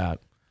say that.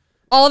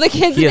 All the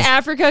kids in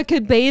Africa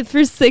could bathe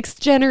for 6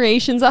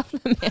 generations off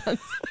the man's.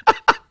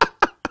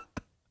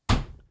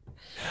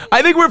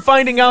 I think we're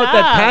finding out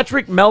that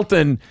Patrick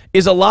Melton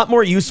is a lot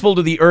more useful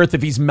to the earth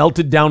if he's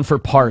melted down for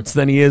parts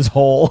than he is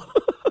whole.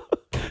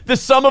 The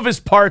sum of his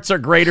parts are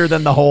greater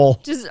than the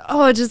whole.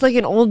 Just like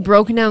an old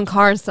broken down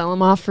car, sell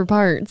them off for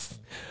parts.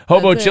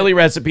 Hobo Chili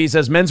Recipe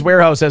says Men's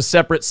Warehouse has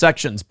separate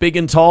sections, Big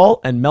and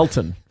Tall and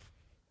Melton.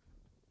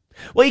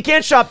 Well, you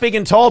can't shop Big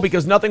and Tall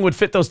because nothing would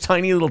fit those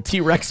tiny little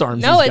T-Rex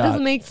arms. No, it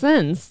doesn't make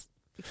sense.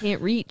 You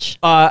can't reach.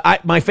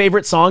 My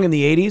favorite song in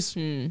the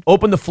 80s,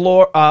 open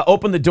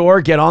the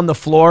door, get on the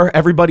floor,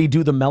 everybody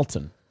do the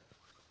Melton.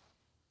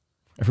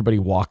 Everybody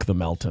walk the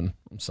Melton.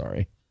 I'm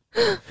sorry.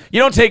 You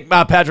don't take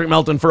Patrick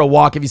Melton for a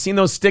walk. Have you seen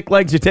those stick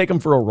legs? You take him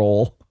for a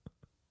roll.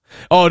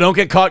 Oh, don't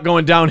get caught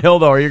going downhill,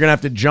 though, or you're going to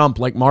have to jump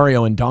like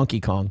Mario and Donkey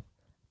Kong.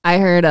 I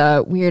heard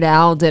Weird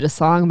Al did a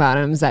song about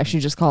him. It was actually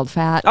just called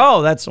Fat.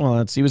 Oh,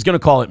 he was going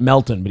to call it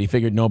Melton, but he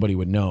figured nobody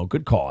would know.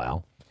 Good call,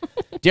 Al.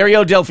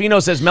 Dario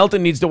Delfino says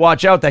Melton needs to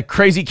watch out. That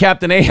crazy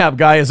Captain Ahab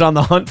guy is on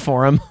the hunt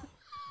for him.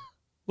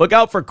 Look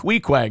out for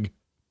Queequeg.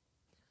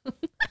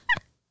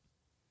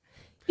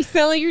 You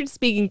sound like you're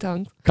speaking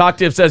tongues.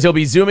 Cocktiff says he'll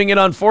be zooming in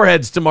on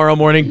foreheads tomorrow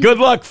morning. Good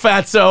luck,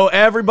 fatso.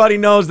 Everybody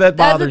knows that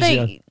bothers That's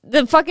the thing. you.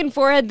 The fucking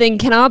forehead thing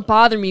cannot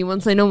bother me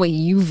once I know what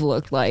you've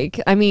looked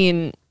like. I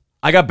mean,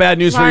 I got bad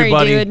news for you,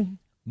 buddy. Dude.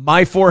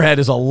 My forehead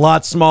is a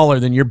lot smaller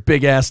than your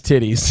big ass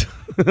titties.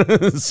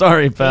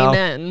 Sorry, pal.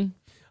 Amen.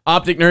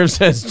 Optic Nerve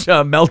says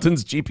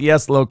Melton's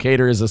GPS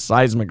locator is a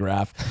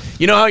seismograph.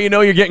 You know how you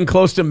know you're getting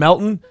close to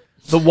Melton?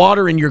 The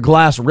water in your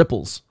glass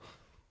ripples.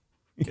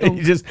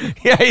 You just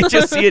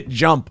see it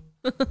jump.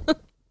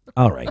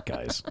 All right,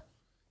 guys.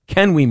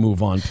 Can we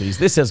move on, please?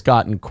 This has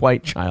gotten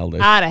quite childish.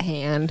 Out of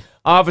hand.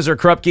 Officer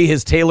Krupke,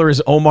 his tailor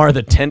is Omar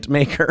the tent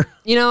maker.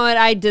 You know what?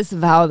 I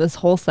disavow this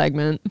whole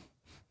segment.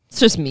 It's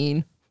just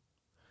mean.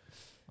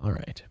 All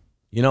right.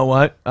 You know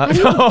what?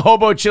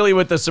 Hobo Chili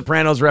with the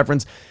Sopranos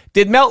reference.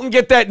 Did Melton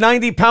get that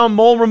 90-pound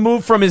mole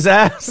removed from his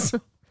ass?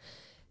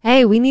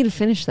 Hey, we need to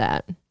finish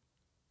that.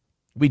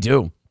 We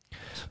do.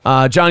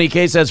 Johnny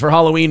K says for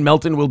Halloween,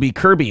 Melton will be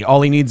Kirby.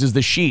 All he needs is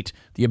the sheet.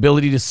 The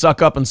ability to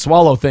suck up and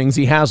swallow things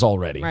he has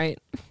already. Right.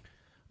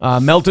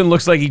 Melton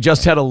looks like he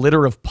just had a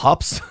litter of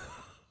pups.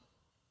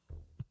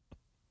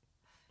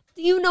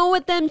 Do you know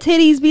what them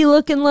titties be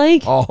looking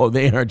like? Oh,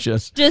 they are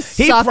just he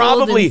suckled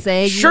probably, and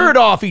saggy. shirt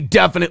off, he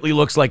definitely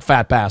looks like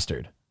Fat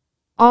Bastard.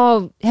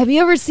 Oh, have you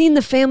ever seen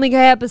the Family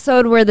Guy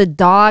episode where the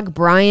dog,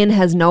 Brian,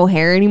 has no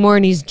hair anymore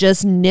and he's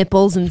just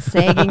nipples and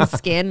sagging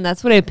skin?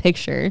 That's what I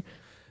picture.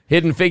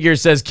 Hidden Figure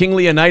says King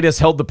Leonidas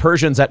held the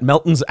Persians at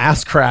Melton's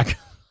ass crack.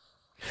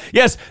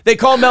 Yes, they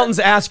call Melton's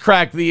ass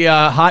crack the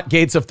hot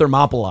gates of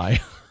Thermopylae.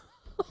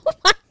 Oh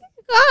my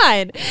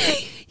God.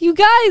 You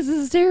guys, this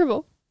is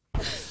terrible.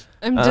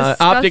 I'm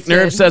disgusted. Optic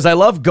Nerve says, I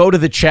love Go to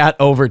the Chat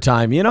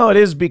overtime. You know, it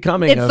is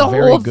becoming a very good bit. It's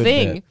the whole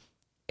thing.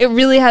 It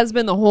really has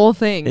been the whole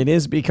thing. It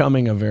is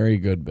becoming a very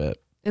good bit.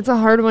 It's a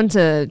hard one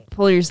to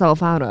pull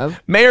yourself out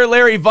of. Mayor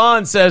Larry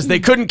Vaughn says they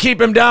couldn't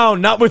keep him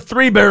down, not with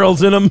 3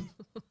 barrels in him.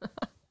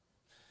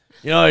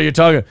 You know, you're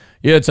talking,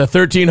 yeah, it's a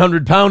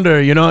 1,300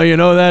 pounder. You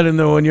know that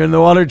when you're in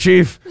the water,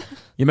 Chief?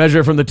 You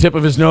measure from the tip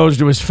of his nose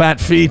to his fat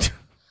feet.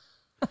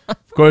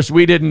 Of course,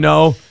 we didn't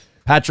know.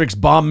 Patrick's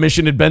bomb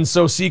mission had been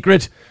so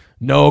secret.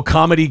 No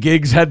comedy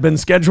gigs had been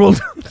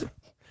scheduled.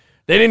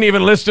 They didn't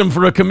even list him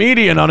for a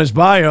comedian on his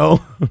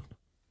bio.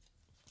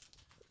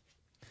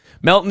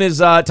 Melton is,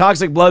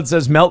 Toxic Blood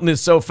says Melton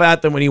is so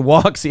fat that when he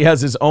walks, he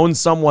has his own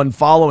someone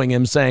following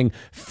him saying,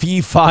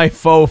 fee, fi,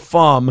 fo,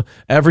 fum.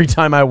 Every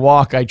time I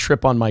walk, I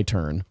trip on my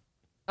turn.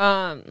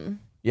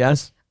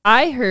 Yes?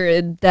 I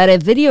heard that a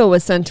video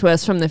was sent to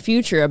us from the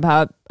future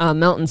about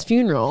Melton's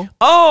funeral.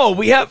 Oh,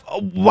 we have,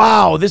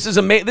 wow, this is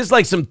amazing. This is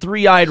like some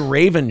three-eyed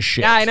raven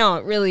shit. Yeah, I know,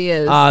 it really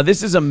is.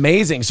 This is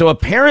amazing. So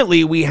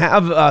apparently we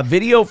have a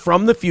video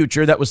from the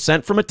future that was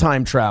sent from a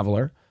time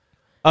traveler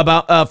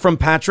about from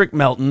Patrick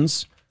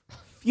Melton's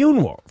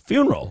funeral.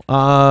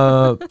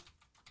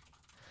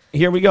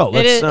 Here we go.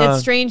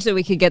 It's strange that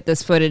we could get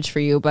this footage for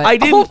you, but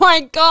oh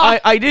my God.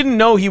 I didn't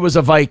know he was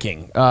a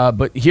Viking,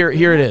 but here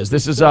it is.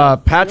 This is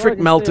Patrick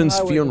Melton's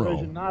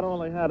funeral. Not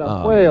only had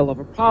a whale of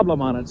a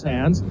problem on its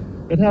hands,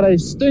 it had a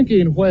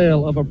stinking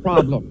whale of a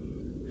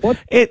problem.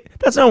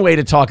 That's no way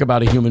to talk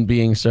about a human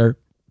being, sir.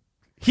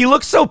 He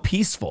looks so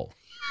peaceful.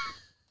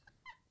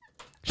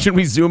 Should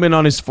we zoom in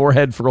on his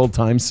forehead for old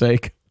time's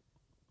sake?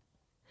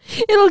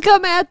 It'll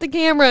come at the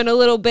camera in a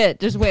little bit.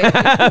 Just wait.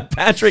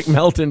 Patrick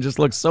Melton just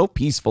looks so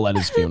peaceful at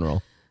his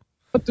funeral.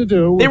 What to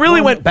do? They really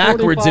went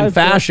backwards in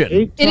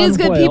fashion. It is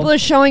good. People are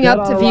showing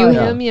up to view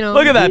him, you know.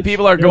 Look at that.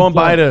 People are going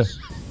by to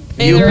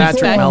view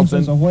Patrick Melton.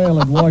 Since a whale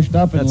had washed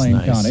up in That's Lane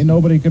nice. County,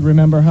 nobody could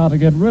remember how to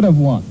get rid of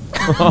one.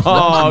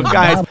 Oh,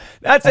 guys,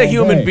 that's a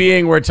human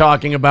being we're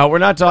talking about. We're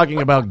not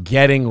talking about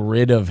getting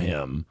rid of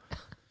him.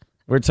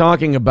 We're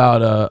talking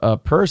about a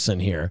person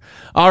here.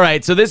 All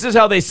right, so this is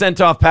how they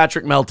sent off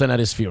Patrick Melton at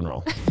his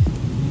funeral.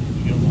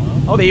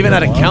 Oh, they even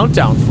had a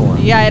countdown for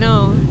him. Yeah, I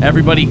know.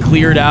 Everybody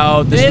cleared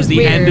out. This was the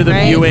weird, end of the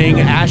right? viewing.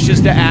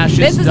 Ashes to ashes.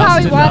 This is dust how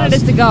he to wanted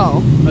dust. it to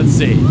go. Let's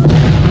see.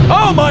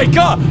 Oh my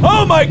God!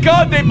 Oh my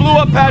God! They blew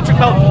up Patrick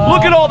Melton.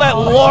 Look at all that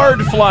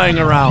lard flying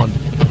around.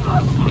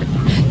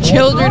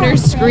 Children are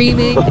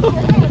screaming.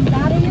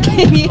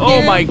 Can you hear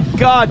Oh my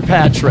God,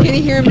 Patrick! Can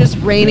you hear him just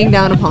raining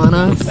down upon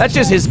us? That's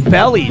just his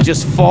belly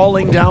just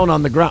falling down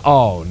on the ground.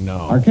 Oh no!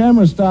 Our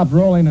camera stopped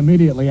rolling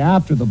immediately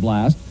after the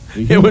blast.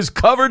 It was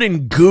covered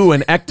in goo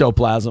and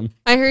ectoplasm.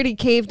 I heard he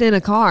caved in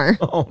a car.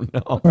 Oh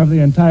no! Of the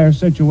entire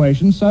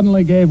situation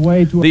suddenly gave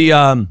way to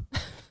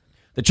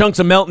The chunks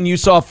of Melton you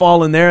saw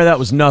fall in there, that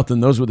was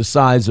nothing. Those were the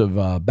size of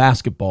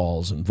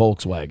basketballs and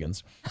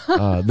Volkswagens.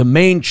 The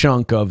main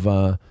chunk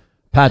of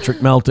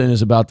Patrick Melton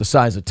is about the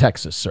size of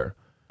Texas, sir.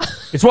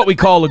 It's what we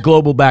call a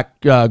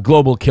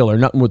global killer.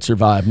 Nothing would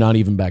survive, not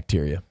even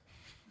bacteria.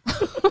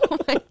 Oh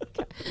my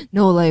God.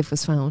 No life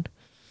was found.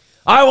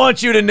 I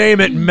want you to name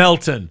it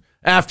Melton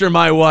after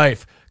my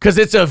wife, because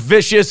it's a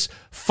vicious,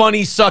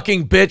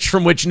 funny-sucking bitch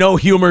from which no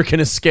humor can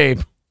escape.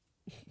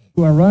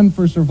 a run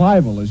for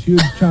survival as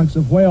huge chunks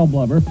of whale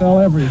blubber fell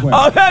everywhere.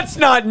 Oh, that's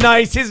not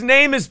nice. His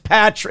name is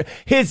Patrick.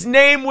 His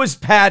name was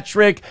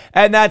Patrick,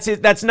 and that's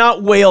it. That's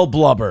not whale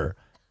blubber.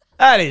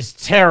 That is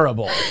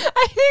terrible.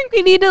 I think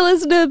we need to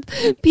listen to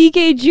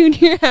PK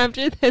Jr.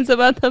 after this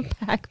about the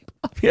back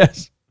blubber.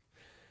 Yes.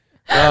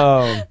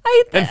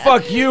 And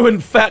fuck you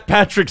and Fat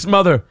Patrick's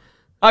mother.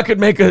 I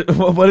could make a,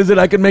 what is it?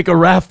 I could make a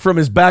raft from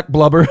his back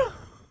blubber.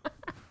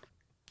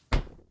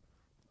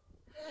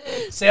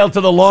 Sail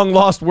to the long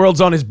lost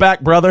worlds on his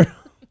back, brother.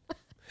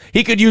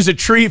 He could use a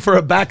tree for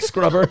a back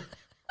scrubber.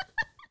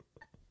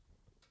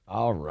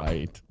 All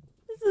right.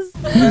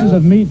 Pieces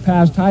of meat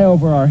passed high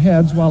over our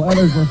heads while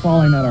others were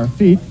falling at our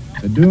feet.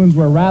 The dunes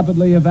were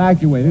rapidly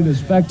evacuated as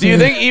spectators. Do you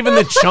think even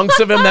the chunks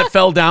of him that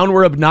fell down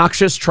were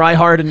obnoxious, try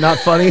hard, and not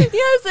funny?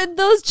 Yes, and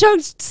those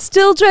chunks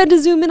still tried to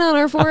zoom in on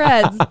our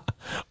foreheads.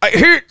 I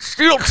hit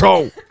steel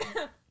toe.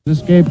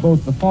 Escaped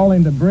both the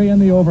falling debris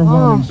and the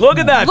overwhelming. Look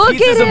at that. Look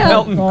Pieces at of him.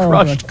 Melton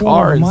crushed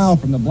cars. A mile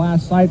from the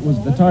blast site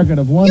was the target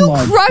of one You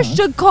large crushed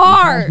car. a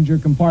car. The passenger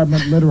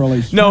compartment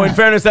literally No, in smashed.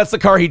 fairness, that's the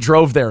car he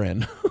drove there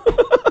in.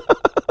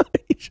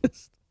 He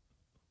just...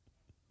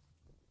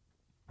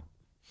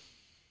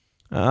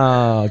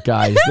 Oh,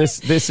 guys,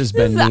 this has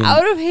been This is mean.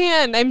 out of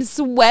hand. I'm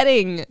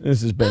sweating.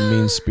 This has been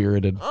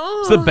mean-spirited.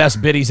 It's the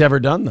best bit he's ever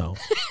done, though.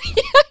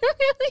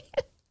 Really?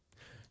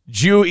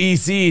 Jew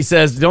EC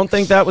says, don't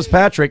think that was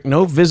Patrick.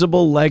 No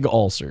visible leg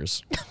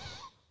ulcers.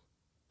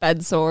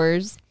 Bed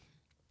sores.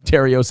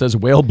 Terrio says,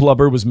 whale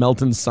blubber was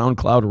Melton's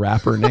SoundCloud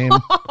rapper name.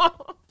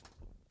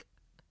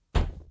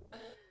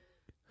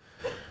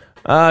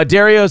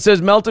 Dario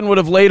says, Melton would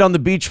have laid on the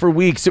beach for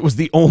weeks. It was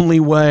the only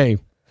way.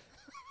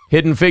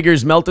 Hidden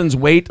Figures, Melton's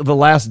weight the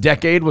last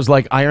decade was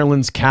like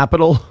Ireland's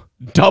capital.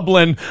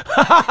 Dublin.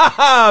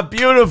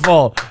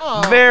 Beautiful.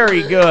 Oh.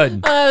 Very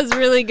good. Oh, that was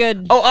really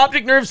good. Oh,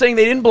 Optic Nerve saying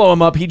they didn't blow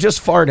him up. He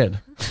just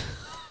farted.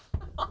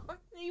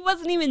 He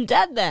wasn't even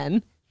dead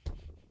then.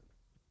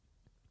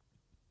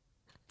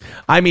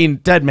 I mean,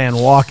 dead man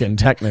walking,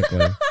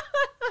 technically.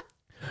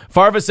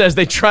 Farva says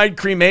they tried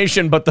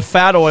cremation, but the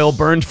fat oil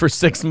burned for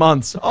 6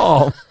 months.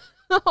 Oh.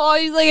 Oh,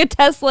 he's like a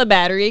Tesla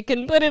battery. He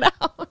couldn't put it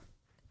out.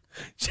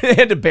 They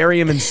had to bury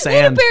him in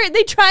sand.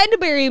 They tried to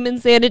bury him in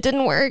sand. It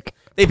didn't work.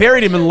 They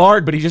buried him in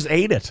lard, but he just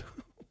ate it.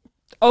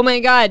 Oh my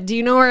God. Do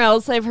you know where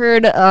else I've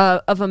heard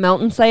of a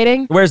mountain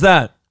sighting? Where's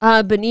that?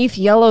 Beneath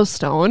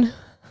Yellowstone.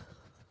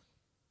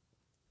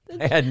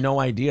 I had no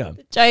idea.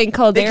 Giant They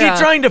caldera. keep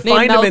trying to named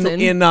find him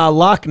Melton. in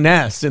Loch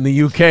Ness in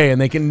the UK, and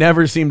they can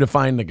never seem to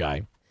find the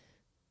guy.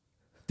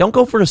 Don't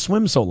go for a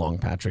swim so long,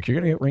 Patrick. You're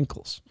going to get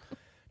wrinkles.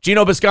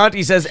 Gino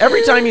Bisconti says,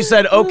 every time you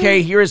said,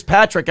 okay, here is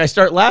Patrick, I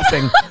start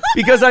laughing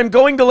because I'm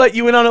going to let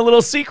you in on a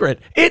little secret.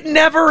 It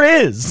never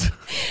is.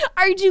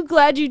 Aren't you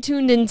glad you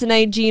tuned in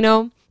tonight,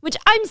 Gino? Which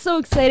I'm so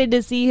excited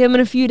to see him in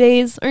a few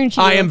days, aren't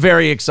you? I am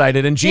very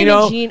excited. And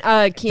Gino, thank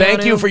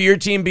Keanu. you for your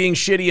team being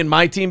shitty and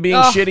my team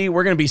being shitty.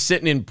 We're going to be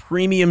sitting in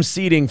premium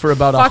seating for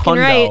about Fucking $100.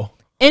 right.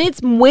 And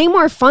it's way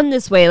more fun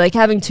this way, like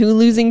having two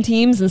losing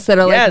teams instead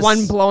of like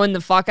one blowing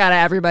the fuck out of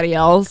everybody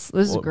else.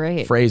 This is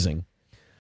great. Phrasing.